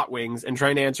eating hot wings and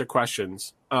trying to answer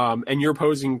questions, and you're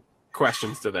posing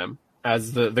questions to them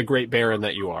as the great Baron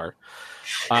that you are.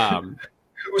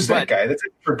 Who's that guy? That's a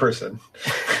different person.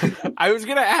 I was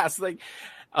gonna ask, like,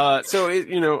 how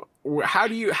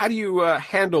do you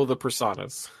handle the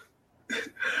personas?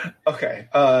 Okay.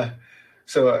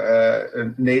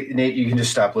 So Nate, you can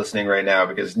just stop listening right now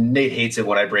because Nate hates it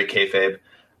when I break kayfabe.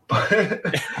 But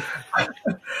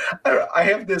I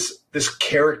have this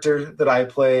character that I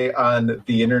play on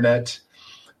the internet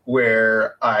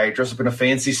where I dress up in a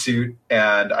fancy suit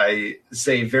and I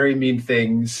say very mean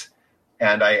things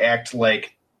and I act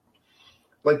like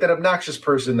that obnoxious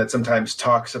person that sometimes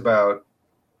talks about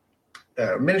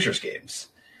miniatures games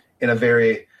in a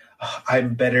very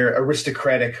I'm better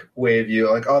aristocratic way of view.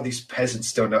 Like, oh, these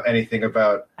peasants don't know anything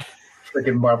about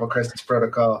freaking Marvel Crisis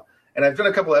Protocol. And I've done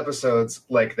a couple episodes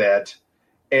like that.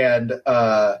 And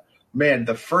man,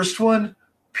 the first one,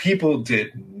 people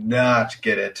did not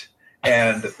get it.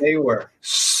 And they were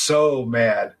so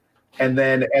mad. And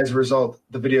then as a result,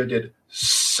 the video did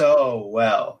so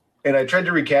well. And I tried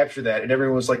to recapture that. And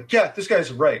everyone was like, yeah, this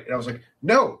guy's right. And I was like,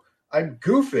 no, I'm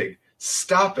goofing.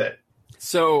 Stop it.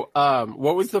 So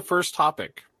what was the first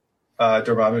topic?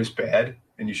 Dormammu's bad.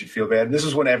 and you should feel bad. And this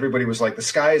is when everybody was like, the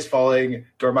sky is falling.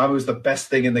 Dormammu is the best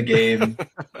thing in the game.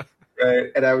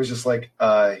 Right? And I was just like,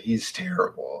 he's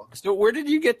terrible. So where did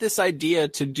you get this idea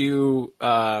to do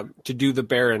the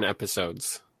Baron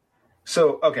episodes?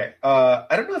 So, okay. I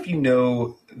don't know if you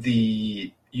know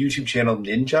the YouTube channel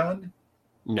Ninjon.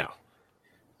 No.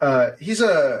 He's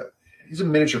a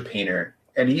miniature painter,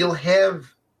 and he'll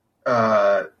have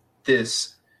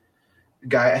this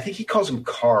guy, I think he calls him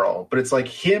Carl, but it's like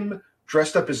him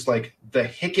dressed up as like the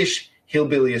hickish,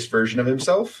 hillbilliest version of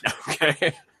himself.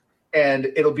 Okay. And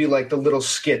it'll be like the little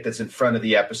skit that's in front of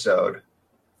the episode.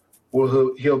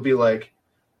 Well, he'll be like,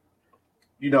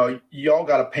 y'all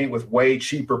got to paint with way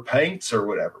cheaper paints or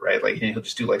whatever, right? Like, he'll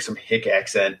just do like some hick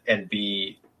accent and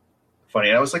be funny.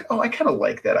 And I was like, oh, I kind of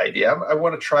like that idea. I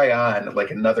want to try on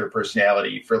like another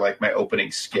personality for like my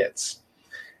opening skits.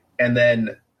 And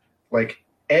then like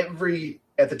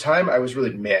at the time I was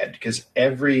really mad because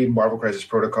every Marvel Crisis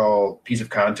Protocol piece of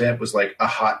content was like a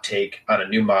hot take on a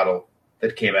new model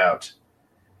that came out.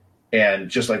 And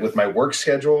just like with my work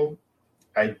schedule,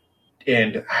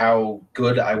 and how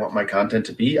good I want my content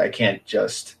to be, I can't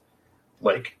just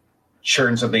like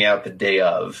churn something out the day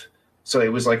of. So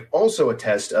it was like also a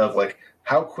test of like,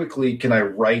 how quickly can I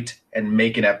write and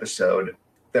make an episode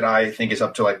that I think is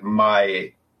up to like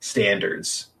my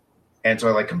standards? And so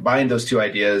I like combined those two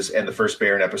ideas, and the first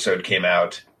Baron episode came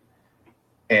out,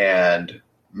 and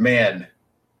man,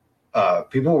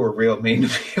 people were real mean to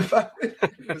me about it.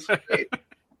 It was great.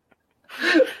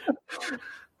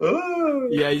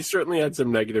 Yeah, you certainly had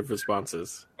some negative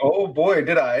responses. Oh boy,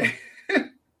 did I.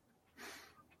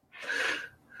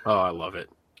 Oh, I love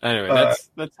it. Anyway, that's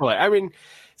hilarious. I mean,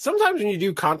 sometimes when you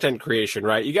do content creation,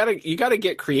 right, you gotta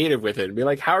get creative with it and be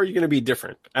like, how are you going to be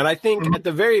different? And I think at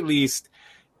the very least,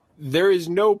 there is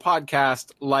no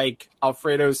podcast like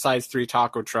Alfredo's Size 3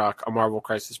 Taco Truck, a Marvel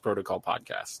Crisis Protocol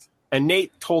podcast. And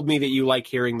Nate told me that you like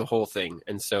hearing the whole thing,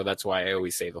 and so that's why I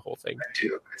always say the whole thing. I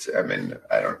do. I mean,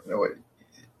 I don't know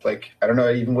I don't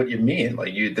know even what you mean.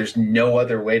 Like, there's no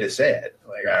other way to say it.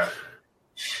 Like,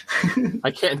 I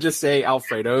can't just say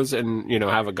Alfredo's and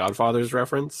have a Godfather's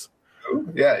reference.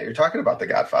 Ooh, yeah, you're talking about the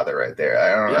Godfather right there.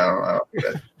 I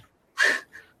don't.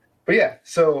 But yeah,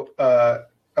 so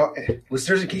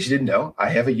listeners, in case you didn't know, I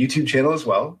have a YouTube channel as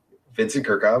well, Vincent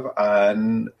Kirkov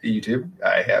on YouTube.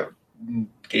 I have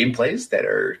gameplays that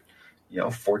are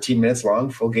 14 minutes long,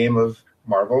 full game of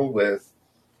Marvel with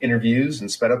interviews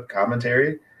and sped up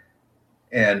commentary,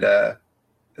 and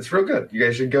it's real good. You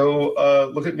guys should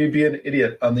go look at me be an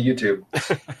idiot on the YouTube.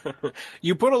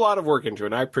 You put a lot of work into it,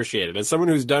 and I appreciate it. As someone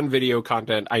who's done video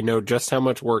content, I know just how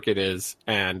much work it is,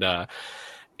 and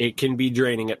it can be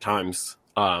draining at times.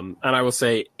 And I will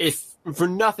say, if for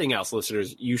nothing else,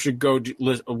 listeners, you should go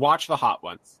watch the Hot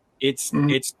Ones. It's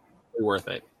worth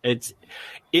it.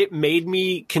 It made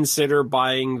me consider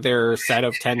buying their set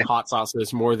of 10 hot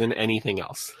sauces more than anything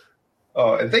else.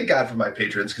 Oh, and thank God for my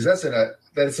patrons, because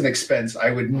that's an expense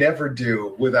I would never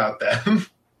do without them.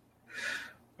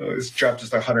 It's dropped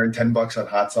just $110 on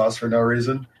hot sauce for no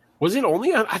reason. Was it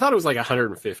only? I thought it was like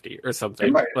 150 or something.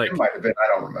 It might have been. I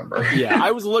don't remember. Yeah,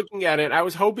 I was looking at it. I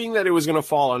was hoping that it was going to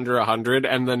fall under 100,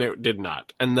 and then it did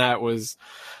not. And that was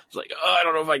like, I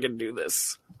don't know if I can do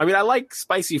this. I mean, I like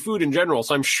spicy food in general,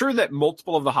 so I'm sure that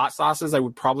multiple of the hot sauces I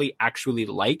would probably actually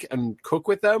like and cook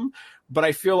with them. But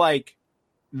I feel like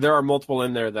there are multiple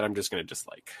in there that I'm just going to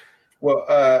dislike.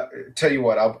 Well, tell you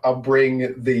what, I'll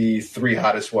bring the 3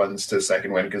 hottest ones to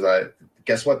second win, because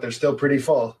guess what? They're still pretty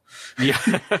full. Yeah.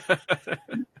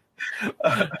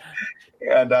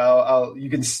 And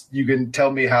you can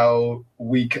tell me how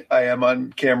weak I am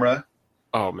on camera.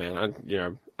 Oh man,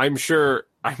 I'm sure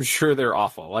they're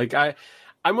awful. Like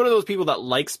I'm one of those people that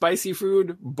like spicy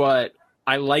food, but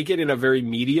I like it in a very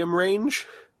medium range.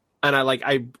 And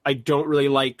I don't really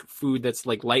like food that's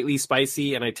like lightly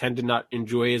spicy, and I tend to not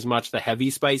enjoy as much the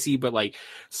heavy spicy, but like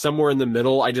somewhere in the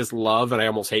middle I just love, and I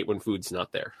almost hate when food's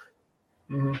not there.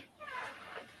 Mm-hmm.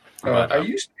 I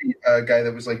used to be a guy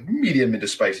that was like medium into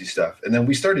spicy stuff, and then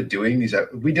we started doing these.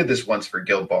 We did this once for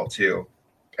Guild Ball too,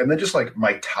 and then just like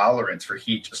my tolerance for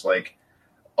heat just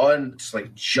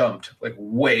jumped like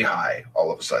way high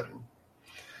all of a sudden,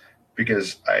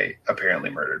 because I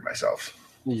apparently murdered myself.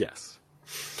 Yes.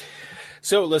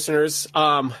 So, listeners,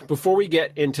 before we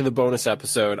get into the bonus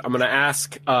episode, I'm going to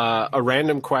ask a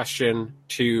random question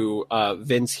to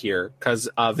Vince here, because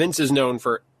Vince is known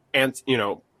for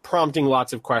prompting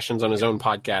lots of questions on his own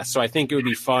podcast. So I think it would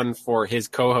be fun for his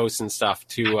co-hosts and stuff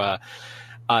to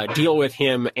deal with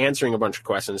him answering a bunch of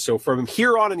questions. So from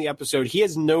here on in the episode, he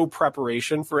has no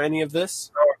preparation for any of this.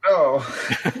 Oh,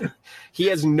 no. He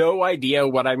has no idea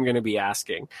what I'm going to be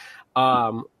asking.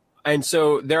 And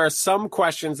so there are some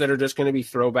questions that are just going to be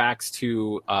throwbacks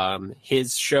to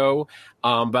his show.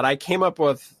 But I came up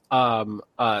with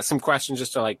some questions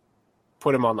just to like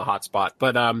put him on the hot spot.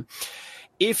 But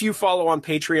if you follow on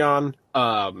Patreon,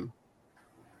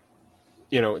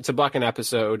 it's $1 an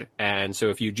episode. And so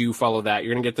if you do follow that,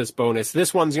 you're going to get this bonus.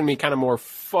 This one's going to be kind of more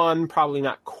fun, probably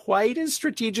not quite as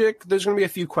strategic. There's going to be a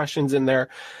few questions in there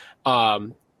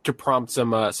to prompt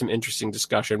some interesting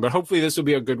discussion. But hopefully this will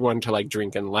be a good one to like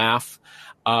drink and laugh.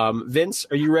 Vince,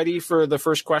 are you ready for the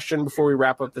first question before we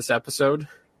wrap up this episode?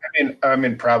 I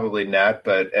mean, probably not,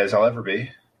 but as I'll ever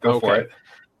be. Go for it.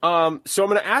 So I'm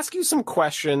going to ask you some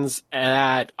questions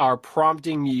that are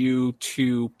prompting you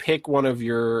to pick one of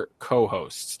your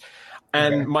co-hosts.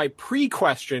 And my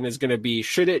pre-question is going to be,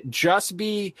 should it just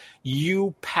be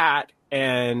you, Pat,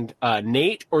 and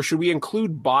Nate, or should we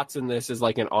include bots in this as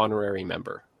like an honorary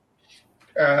member?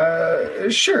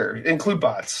 Sure. Include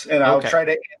bots. And I'll try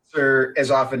to answer as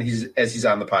often as he's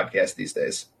on the podcast these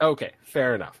days. Okay,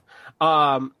 fair enough.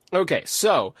 Okay,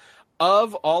 so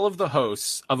of all of the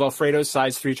hosts of Alfredo's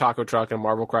Size 3 Taco Truck and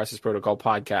Marvel Crisis Protocol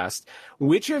podcast,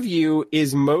 which of you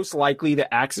is most likely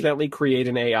to accidentally create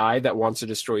an AI that wants to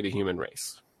destroy the human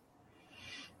race?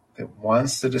 That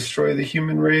wants to destroy the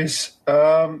human race?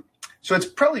 So it's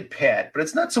probably Pat, but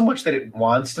it's not so much that it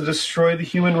wants to destroy the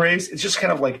human race. It's just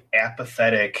kind of like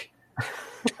apathetic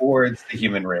towards the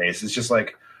human race. It's just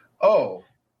like, oh,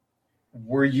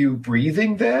 were you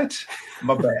breathing that?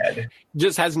 My bad.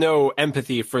 Just has no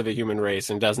empathy for the human race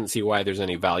and doesn't see why there's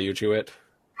any value to it.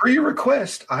 Per your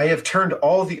request, I have turned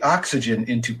all the oxygen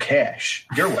into cash.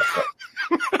 You're welcome.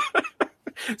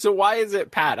 So why is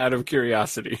it Pat, out of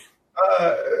curiosity?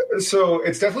 So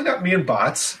it's definitely not me and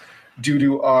bots due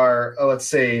to our, let's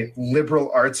say,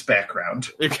 liberal arts background.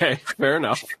 Okay, fair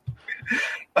enough.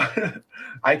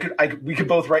 We could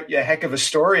both write you a heck of a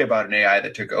story about an AI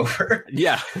that took over.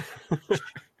 Yeah.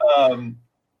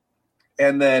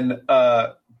 And then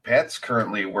Pat's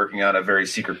currently working on a very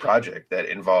secret project that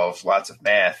involves lots of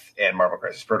math and Marvel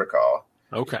Crisis Protocol.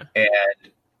 Okay.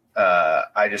 And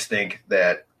I just think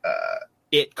that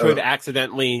it could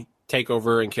accidentally take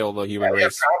over and kill the human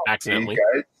race. Accidentally.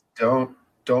 Guys,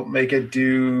 don't make it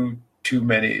do too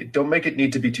many. Don't make it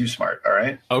need to be too smart. All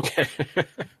right. Okay.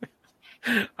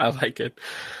 I like it.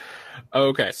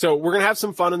 Okay, so we're gonna have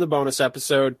some fun in the bonus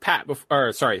episode.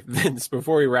 Vince,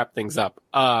 before we wrap things up,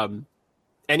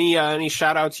 any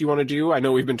shout outs you want to do? I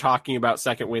know we've been talking about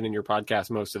Second Wind in your podcast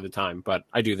most of the time, but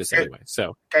I do this anyway.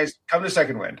 So guys, come to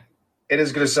Second Wind. It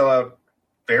is going to sell out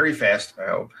very fast, I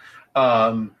hope.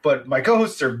 But my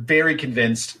co-hosts are very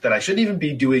convinced that I shouldn't even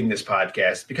be doing this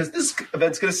podcast because this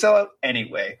event's going to sell out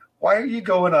anyway. Why are you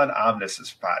going on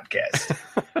Omnis's podcast?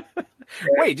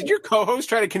 Wait, did your co-host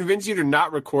try to convince you to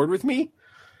not record with me?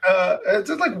 It's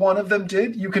like one of them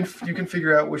did. You can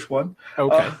figure out which one.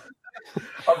 Okay.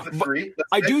 Of the three,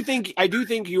 I do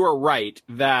think you are right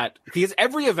that because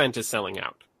every event is selling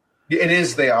out. It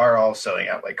is. They are all selling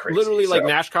out like crazy. Literally, like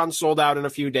NashCon sold out in a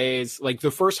few days. Like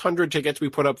the first 100 tickets we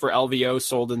put up for LVO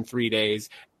sold in 3 days.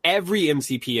 Every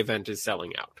MCP event is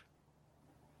selling out.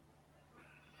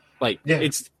 Like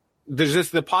there's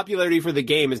just the popularity for the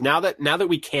game is now that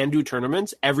we can do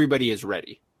tournaments, everybody is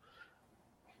ready.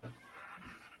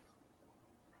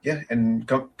 Yeah, and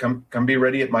come be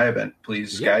ready at my event,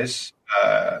 please, guys.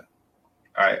 I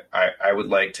would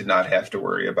like to not have to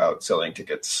worry about selling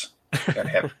tickets.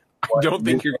 I don't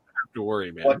think you're gonna have to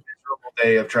worry, man. One miserable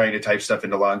day of trying to type stuff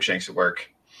into Longshanks at work.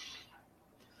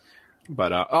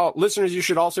 But listeners, you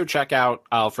should also check out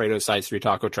Alfredo's Size 3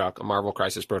 Taco Truck, a Marvel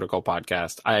Crisis Protocol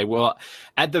podcast. I will,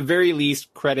 at the very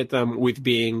least, credit them with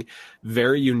being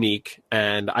very unique,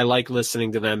 and I like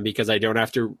listening to them because I don't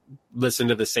have to listen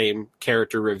to the same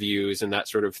character reviews and that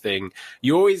sort of thing.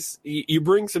 You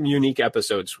bring some unique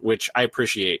episodes, which I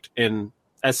appreciate. And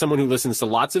as someone who listens to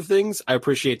lots of things, I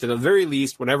appreciate that at the very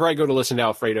least, whenever I go to listen to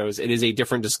Alfredo's, it is a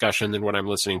different discussion than what I'm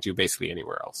listening to basically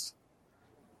anywhere else.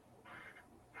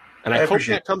 And I hope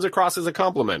that comes across as a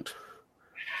compliment.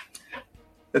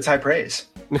 That's high praise.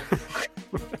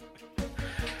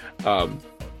 All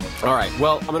right.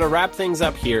 Well, I'm going to wrap things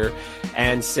up here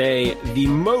and say the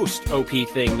most OP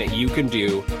thing that you can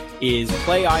do is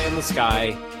play Eye in the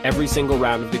Sky every single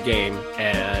round of the game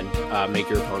and make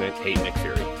your opponent hate Nick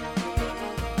Fury.